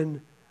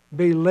can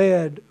be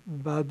led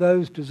by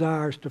those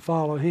desires to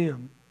follow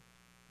Him.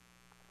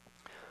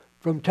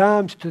 From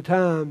time to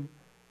time,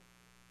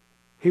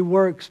 He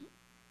works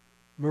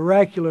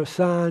miraculous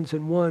signs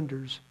and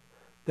wonders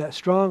that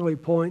strongly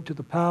point to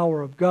the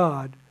power of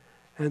God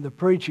and the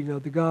preaching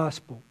of the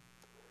gospel.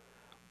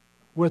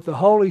 With the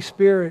Holy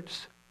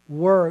Spirit's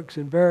works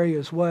in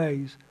various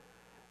ways,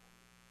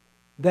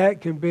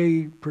 that can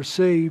be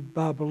perceived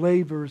by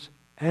believers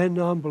and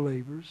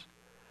non-believers.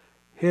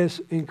 This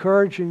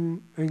encourages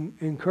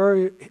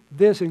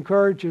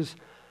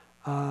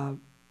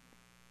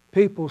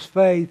people's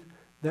faith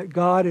that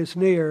God is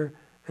near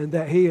and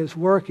that He is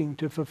working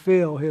to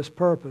fulfill His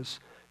purpose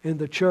in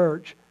the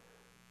church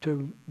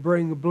to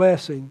bring a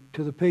blessing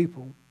to the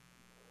people.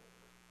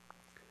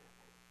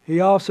 He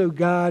also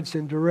guides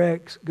and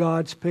directs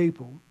God's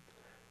people.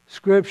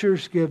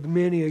 Scriptures give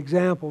many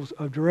examples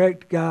of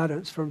direct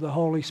guidance from the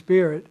Holy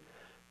Spirit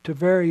to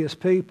various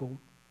people.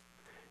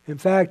 In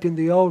fact, in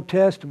the Old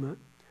Testament,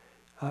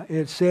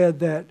 it said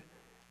that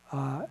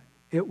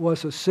it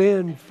was a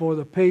sin for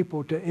the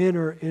people to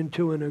enter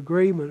into an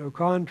agreement or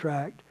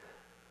contract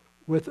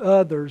with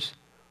others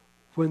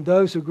when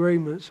those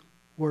agreements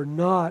were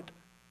not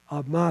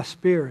of my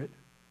spirit.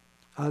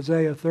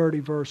 Isaiah 30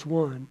 verse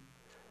 1.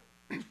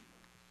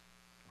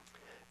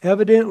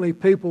 Evidently,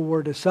 people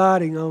were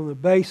deciding on the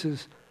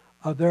basis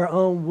of their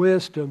own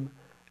wisdom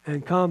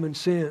and common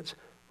sense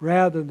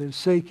rather than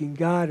seeking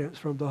guidance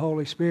from the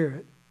Holy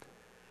Spirit.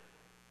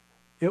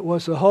 It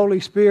was the Holy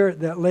Spirit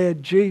that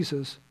led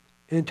Jesus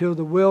into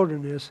the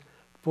wilderness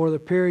for the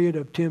period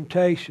of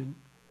temptation.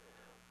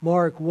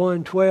 Mark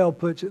 1:12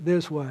 puts it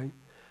this way: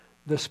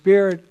 the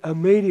Spirit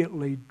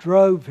immediately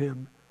drove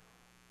Him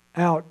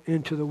out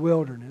into the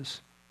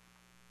wilderness.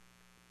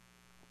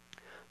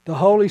 The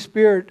Holy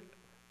Spirit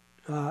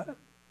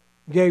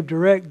gave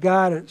direct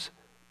guidance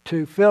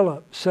to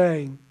Philip,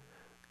 saying,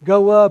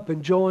 "Go up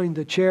and join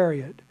the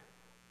chariot."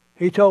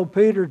 He told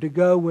Peter to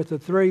go with the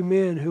 3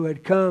 men who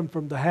had come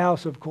from the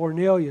house of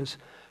Cornelius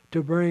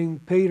to bring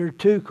Peter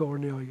to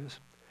Cornelius.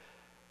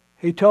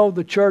 He told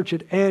the church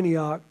at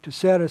Antioch to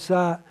set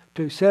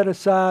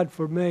aside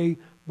for me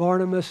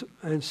Barnabas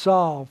and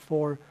Saul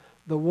for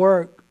the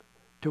work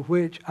to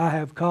which I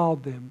have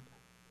called them.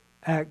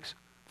 Acts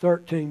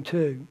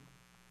 13:2.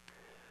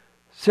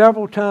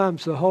 Several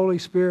times the Holy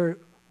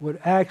Spirit would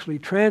actually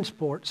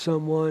transport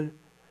someone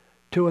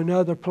to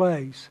another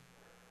place.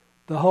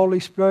 The Holy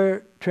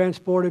Spirit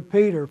transported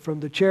Peter from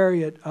the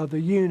chariot of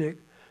the eunuch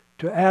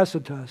to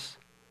Azotus.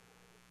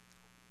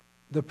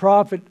 The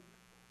prophet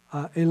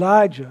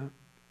Elijah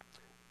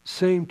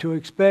seemed to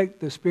expect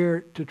the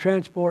Spirit to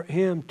transport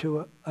him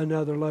to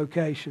another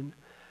location.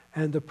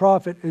 And the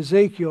prophet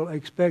Ezekiel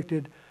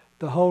expected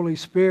the Holy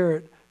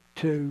Spirit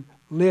to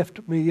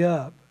lift me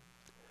up.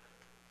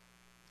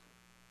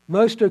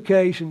 Most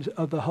occasions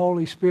of the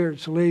Holy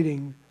Spirit's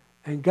leading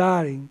and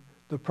guiding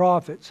the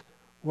prophets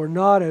were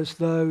not as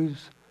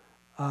those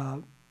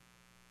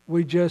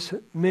we just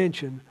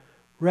mentioned.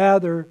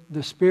 Rather,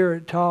 the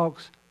Spirit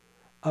talks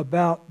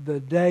about the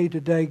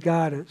day-to-day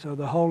guidance of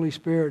the Holy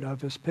Spirit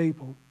of His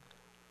people.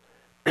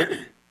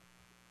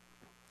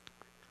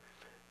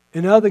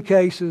 In other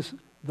cases,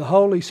 the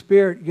Holy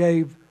Spirit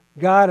gave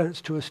guidance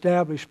to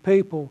establish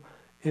people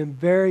in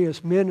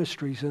various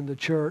ministries in the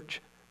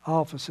church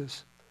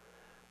offices.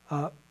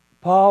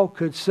 Paul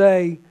could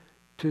say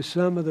to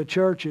some of the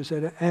churches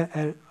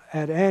at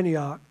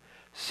Antioch,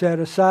 "Set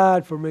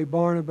aside for me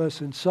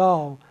Barnabas and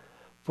Saul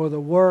for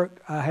the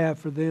work I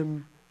have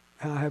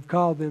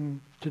called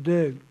them to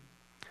do."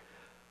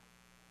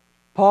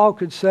 Paul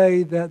could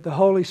say that the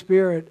Holy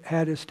Spirit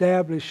had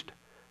established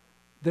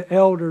the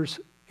elders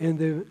in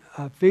the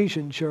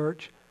Ephesian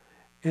church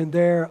in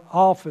their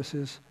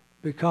offices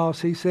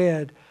because he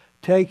said,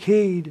 "Take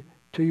heed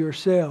to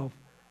yourself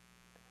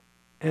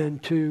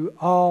and to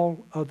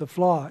all of the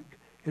flock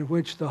in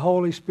which the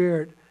Holy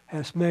Spirit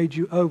has made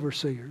you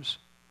overseers."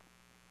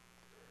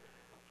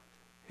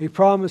 He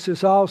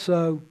promises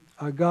also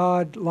a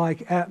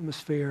God-like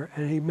atmosphere,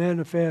 and He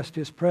manifests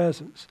His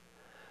presence.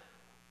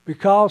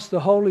 Because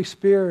the Holy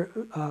Spirit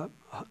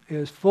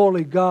is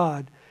fully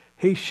God,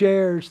 He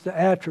shares the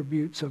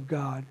attributes of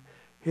God.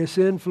 His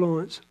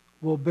influence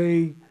will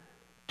be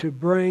to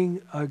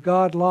bring a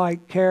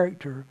God-like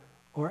character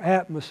or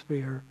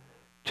atmosphere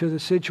to the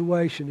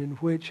situation in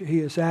which He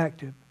is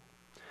active.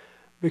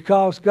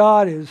 Because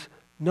God is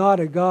not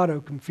a God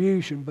of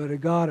confusion, but a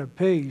God of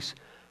peace,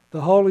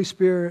 the Holy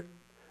Spirit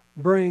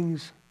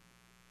brings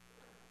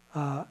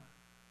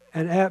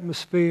an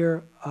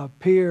atmosphere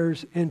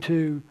appears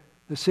into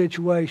the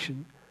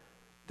situation.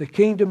 The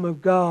kingdom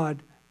of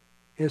God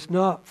is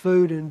not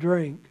food and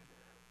drink,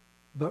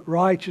 but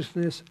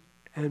righteousness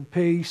and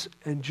peace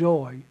and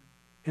joy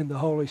in the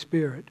Holy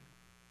Spirit.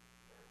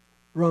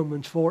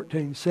 Romans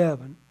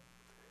 14:7.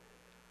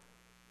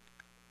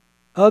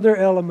 Other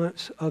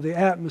elements of the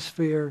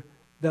atmosphere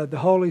that the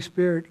Holy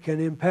Spirit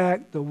can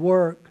impact the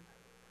work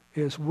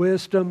is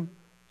wisdom,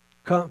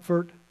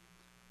 comfort,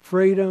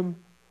 freedom,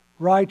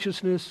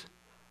 righteousness,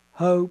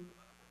 hope,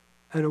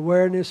 and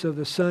awareness of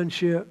the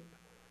sonship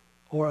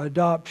or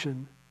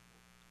adoption,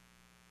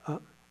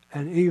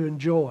 and even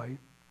joy.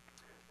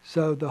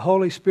 So the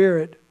Holy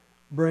Spirit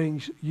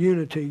brings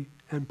unity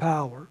and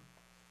power.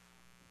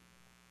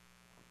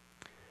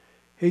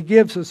 He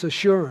gives us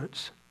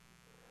assurance.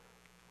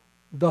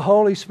 The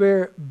Holy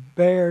Spirit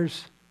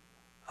bears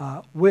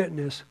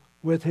witness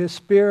with His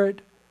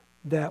Spirit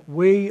that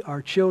we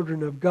are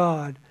children of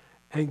God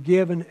and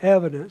given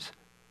evidence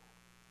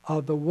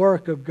of the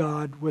work of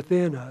God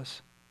within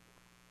us.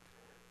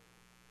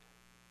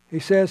 He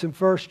says in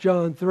 1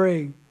 John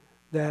 3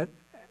 that,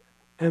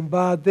 "And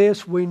by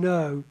this we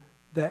know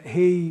that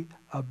He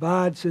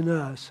abides in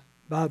us,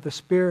 by the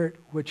Spirit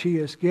which He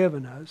has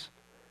given us."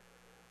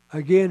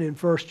 Again in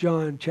 1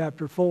 John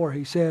chapter 4,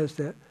 he says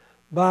that,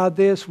 "By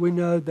this we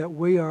know that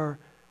we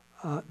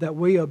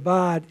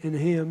abide in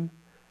Him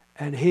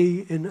and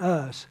He in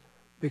us,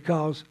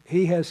 because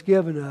He has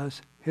given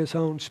us His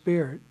own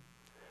Spirit."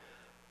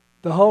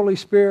 The Holy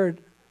Spirit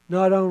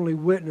not only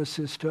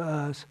witnesses to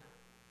us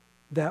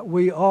that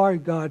we are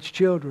God's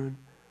children,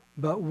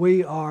 but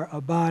we are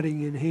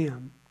abiding in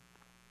Him.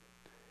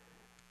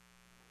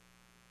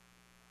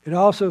 It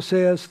also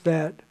says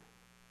that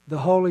the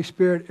Holy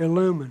Spirit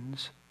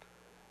illumines.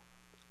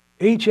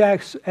 Each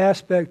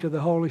aspect of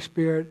the Holy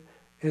Spirit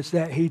is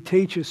that He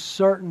teaches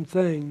certain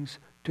things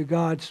to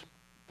God's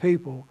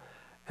people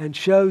and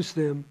shows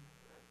them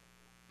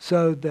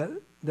so that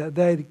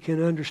they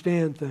can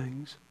understand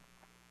things.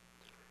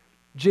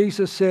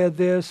 Jesus said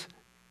this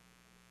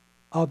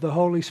of the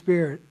Holy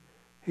Spirit.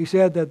 He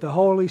said that the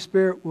Holy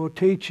Spirit will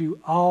teach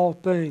you all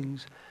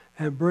things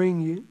and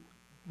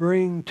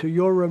bring to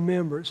your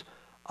remembrance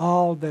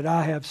all that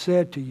I have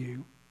said to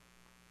you.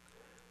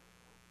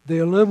 The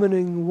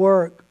illuminating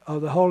work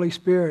of the Holy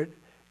Spirit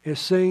is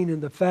seen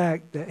in the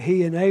fact that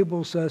He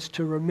enables us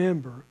to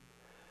remember.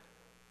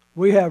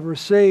 We have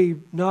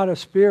received not a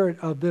spirit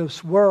of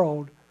this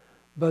world,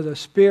 but a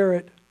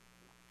spirit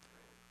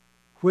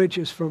which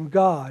is from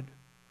God,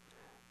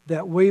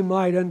 that we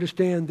might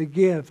understand the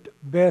gift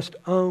best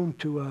owned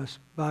to us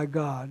by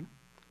God.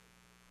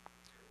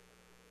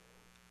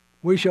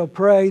 We shall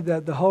pray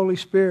that the Holy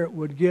Spirit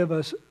would give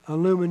us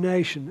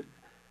illumination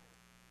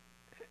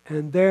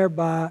and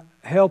thereby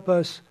help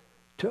us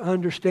to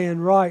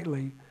understand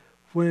rightly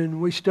when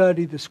we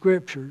study the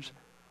Scriptures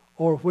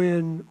or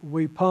when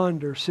we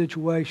ponder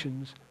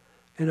situations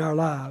in our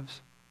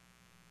lives.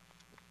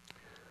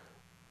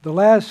 The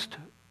last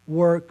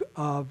work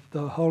of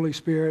the Holy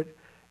Spirit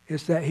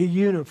is that He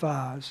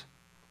unifies.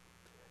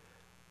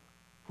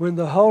 When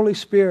the Holy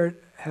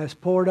Spirit has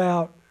poured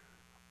out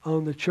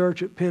on the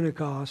church at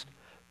Pentecost,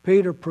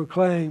 Peter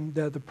proclaimed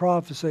that the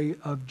prophecy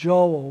of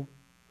Joel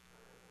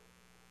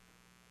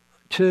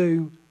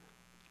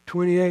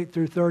 2:28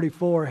 through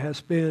 34 has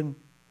been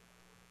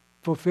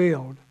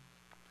fulfilled.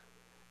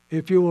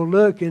 If you will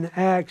look in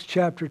Acts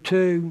chapter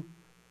 2,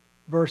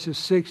 verses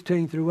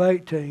 16 through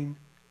 18,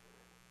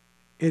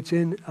 it's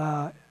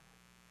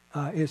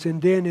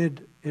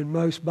indented in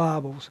most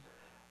Bibles,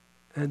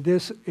 and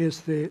this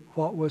is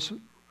what was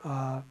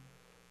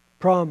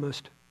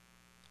promised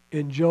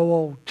in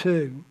Joel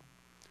 2.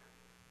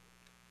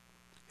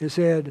 It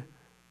said,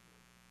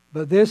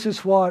 "But this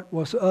is what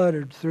was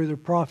uttered through the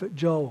prophet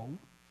Joel.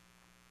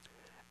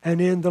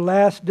 And in the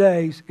last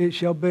days it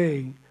shall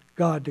be,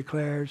 God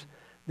declares,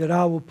 that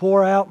I will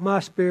pour out my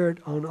Spirit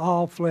on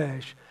all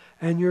flesh,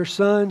 and your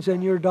sons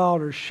and your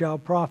daughters shall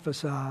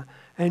prophesy,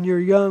 and your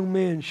young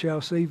men shall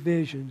see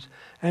visions,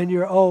 and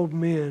your old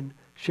men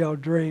shall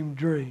dream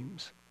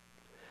dreams.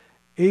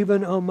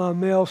 Even on my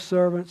male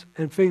servants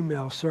and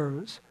female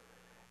servants,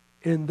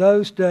 in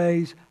those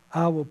days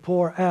I will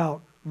pour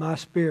out my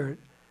Spirit,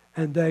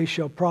 and they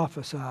shall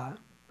prophesy."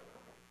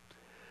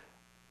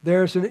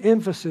 There's an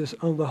emphasis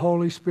on the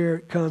Holy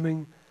Spirit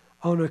coming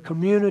on a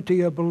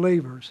community of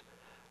believers,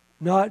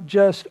 not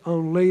just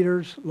on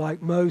leaders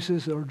like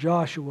Moses or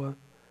Joshua,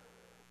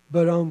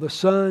 but on the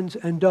sons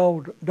and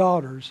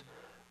daughters,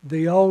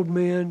 the old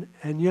men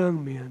and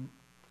young men,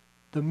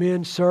 the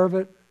men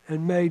servant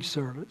and maid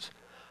servants.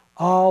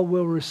 All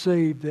will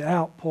receive the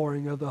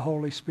outpouring of the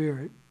Holy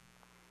Spirit.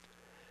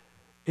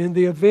 In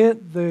the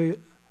event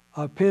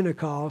of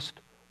Pentecost,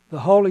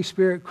 the Holy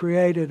Spirit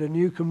created a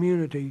new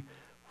community,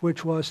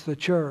 which was the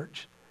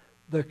church.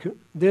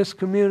 This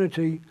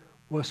community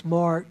was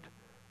marked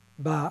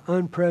by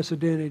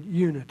unprecedented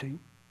unity.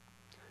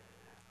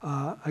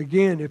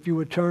 Again, if you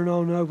would turn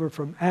on over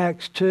from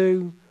Acts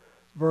 2,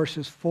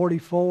 verses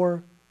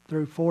 44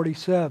 through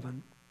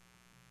 47.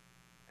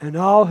 "And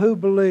all who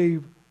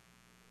believed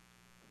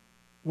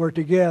were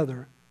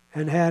together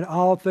and had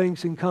all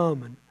things in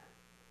common.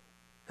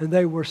 And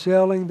they were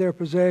selling their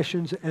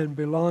possessions and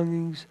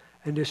belongings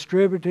and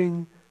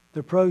distributing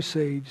the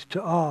proceeds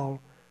to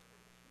all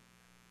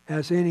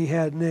as any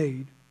had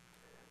need.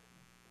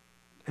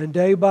 And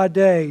day by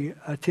day,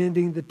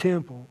 attending the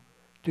temple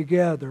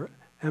together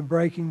and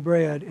breaking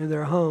bread in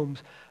their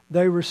homes,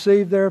 they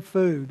received their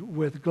food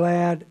with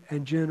glad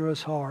and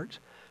generous hearts,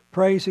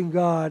 praising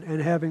God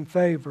and having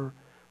favor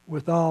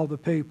with all the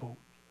people.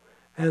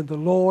 And the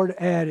Lord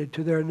added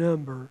to their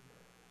number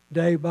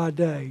day by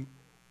day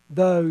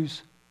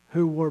those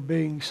who were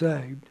being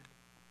saved."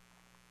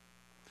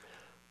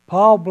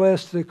 Paul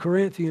blessed the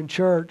Corinthian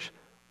church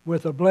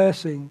with a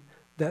blessing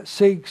that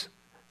seeks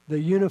the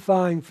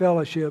unifying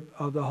fellowship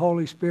of the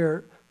Holy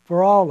Spirit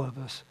for all of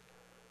us,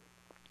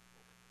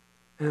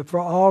 and for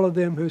all of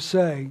them who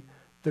say,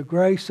 "The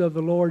grace of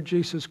the Lord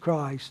Jesus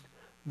Christ,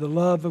 the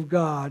love of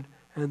God,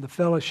 and the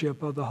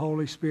fellowship of the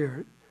Holy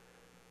Spirit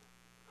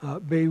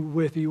be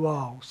with you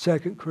all."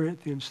 2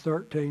 Corinthians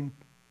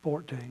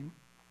 13:14.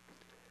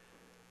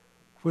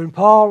 When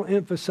Paul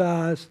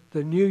emphasized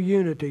the new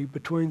unity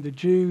between the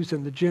Jews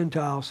and the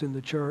Gentiles in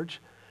the church,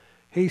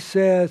 he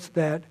says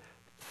that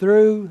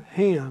through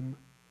Him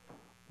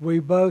we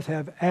both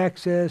have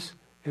access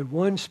in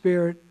one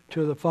Spirit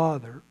to the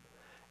Father,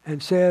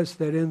 and says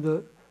that in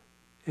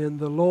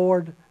the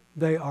Lord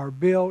they are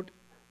built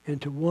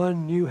into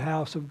one new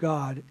house of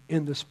God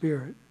in the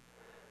Spirit.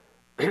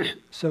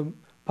 So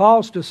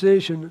Paul's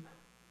decision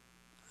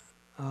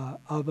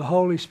of the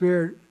Holy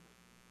Spirit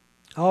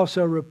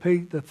also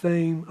repeat the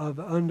theme of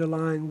the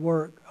underlying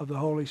work of the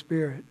Holy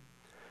Spirit.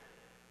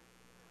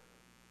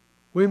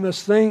 We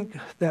must think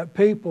that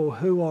people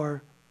who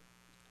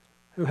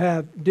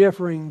have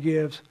differing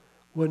gifts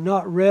would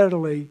not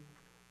readily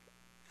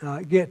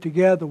get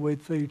together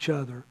with each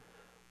other.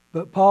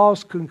 But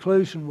Paul's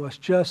conclusion was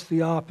just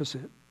the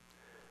opposite.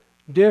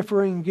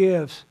 Differing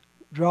gifts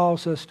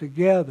draws us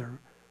together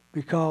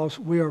because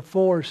we are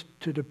forced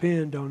to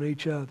depend on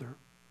each other.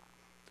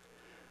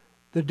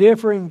 The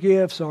differing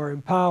gifts are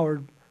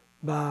empowered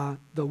by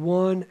the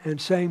one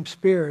and same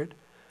Spirit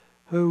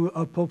who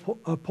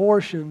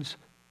apportions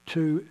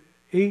to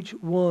each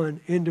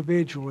one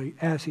individually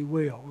as He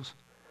wills.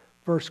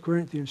 1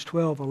 Corinthians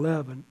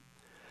 12:11.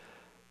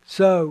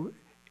 So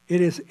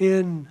it is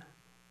in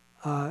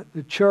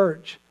the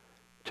church,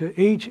 to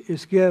each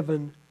is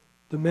given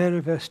the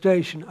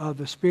manifestation of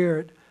the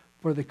Spirit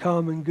for the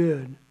common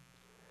good.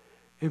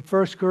 In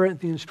 1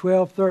 Corinthians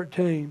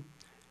 12:13,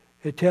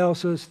 it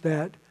tells us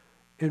that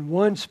in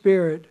one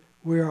Spirit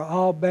we are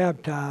all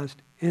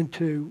baptized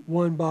into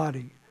one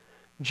body,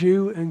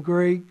 Jew and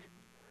Greek,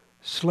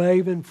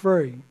 slave and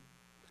free,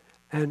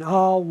 and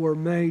all were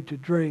made to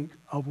drink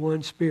of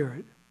one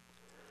Spirit.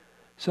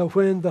 So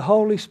when the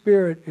Holy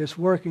Spirit is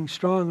working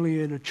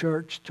strongly in a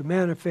church to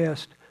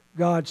manifest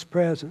God's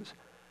presence,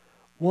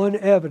 one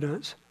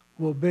evidence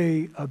will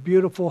be a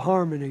beautiful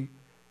harmony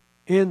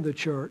in the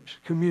church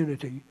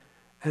community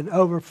and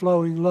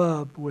overflowing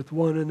love with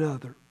one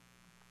another.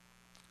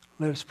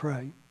 Let us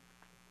pray.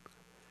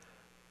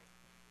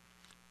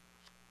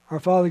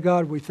 Our Father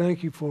God, we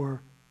thank you for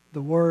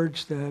the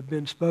words that have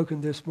been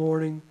spoken this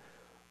morning,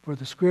 for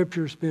the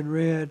scriptures been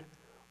read.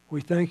 We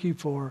thank you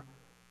for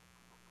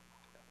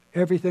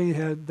everything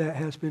that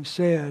has been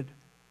said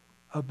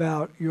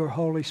about your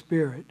Holy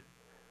Spirit.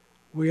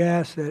 We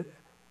ask that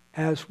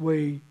as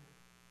we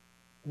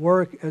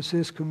work as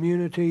this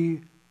community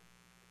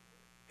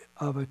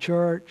of a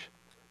church,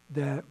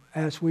 that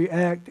as we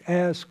act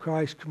as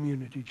Christ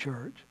Community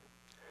Church,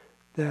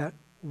 that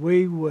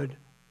we would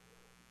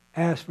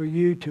ask for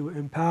you to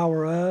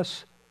empower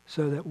us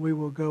so that we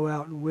will go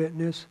out and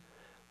witness.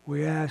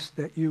 We ask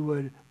that you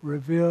would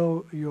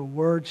reveal your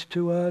words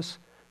to us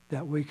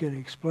that we can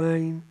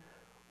explain.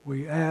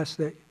 We ask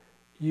that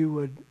you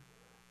would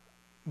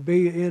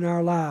be in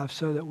our lives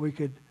so that we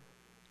could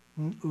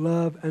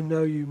love and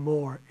know you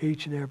more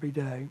each and every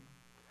day.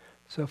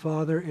 So,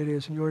 Father, it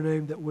is in your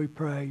name that we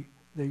pray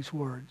these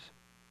words.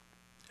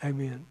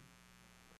 Amen.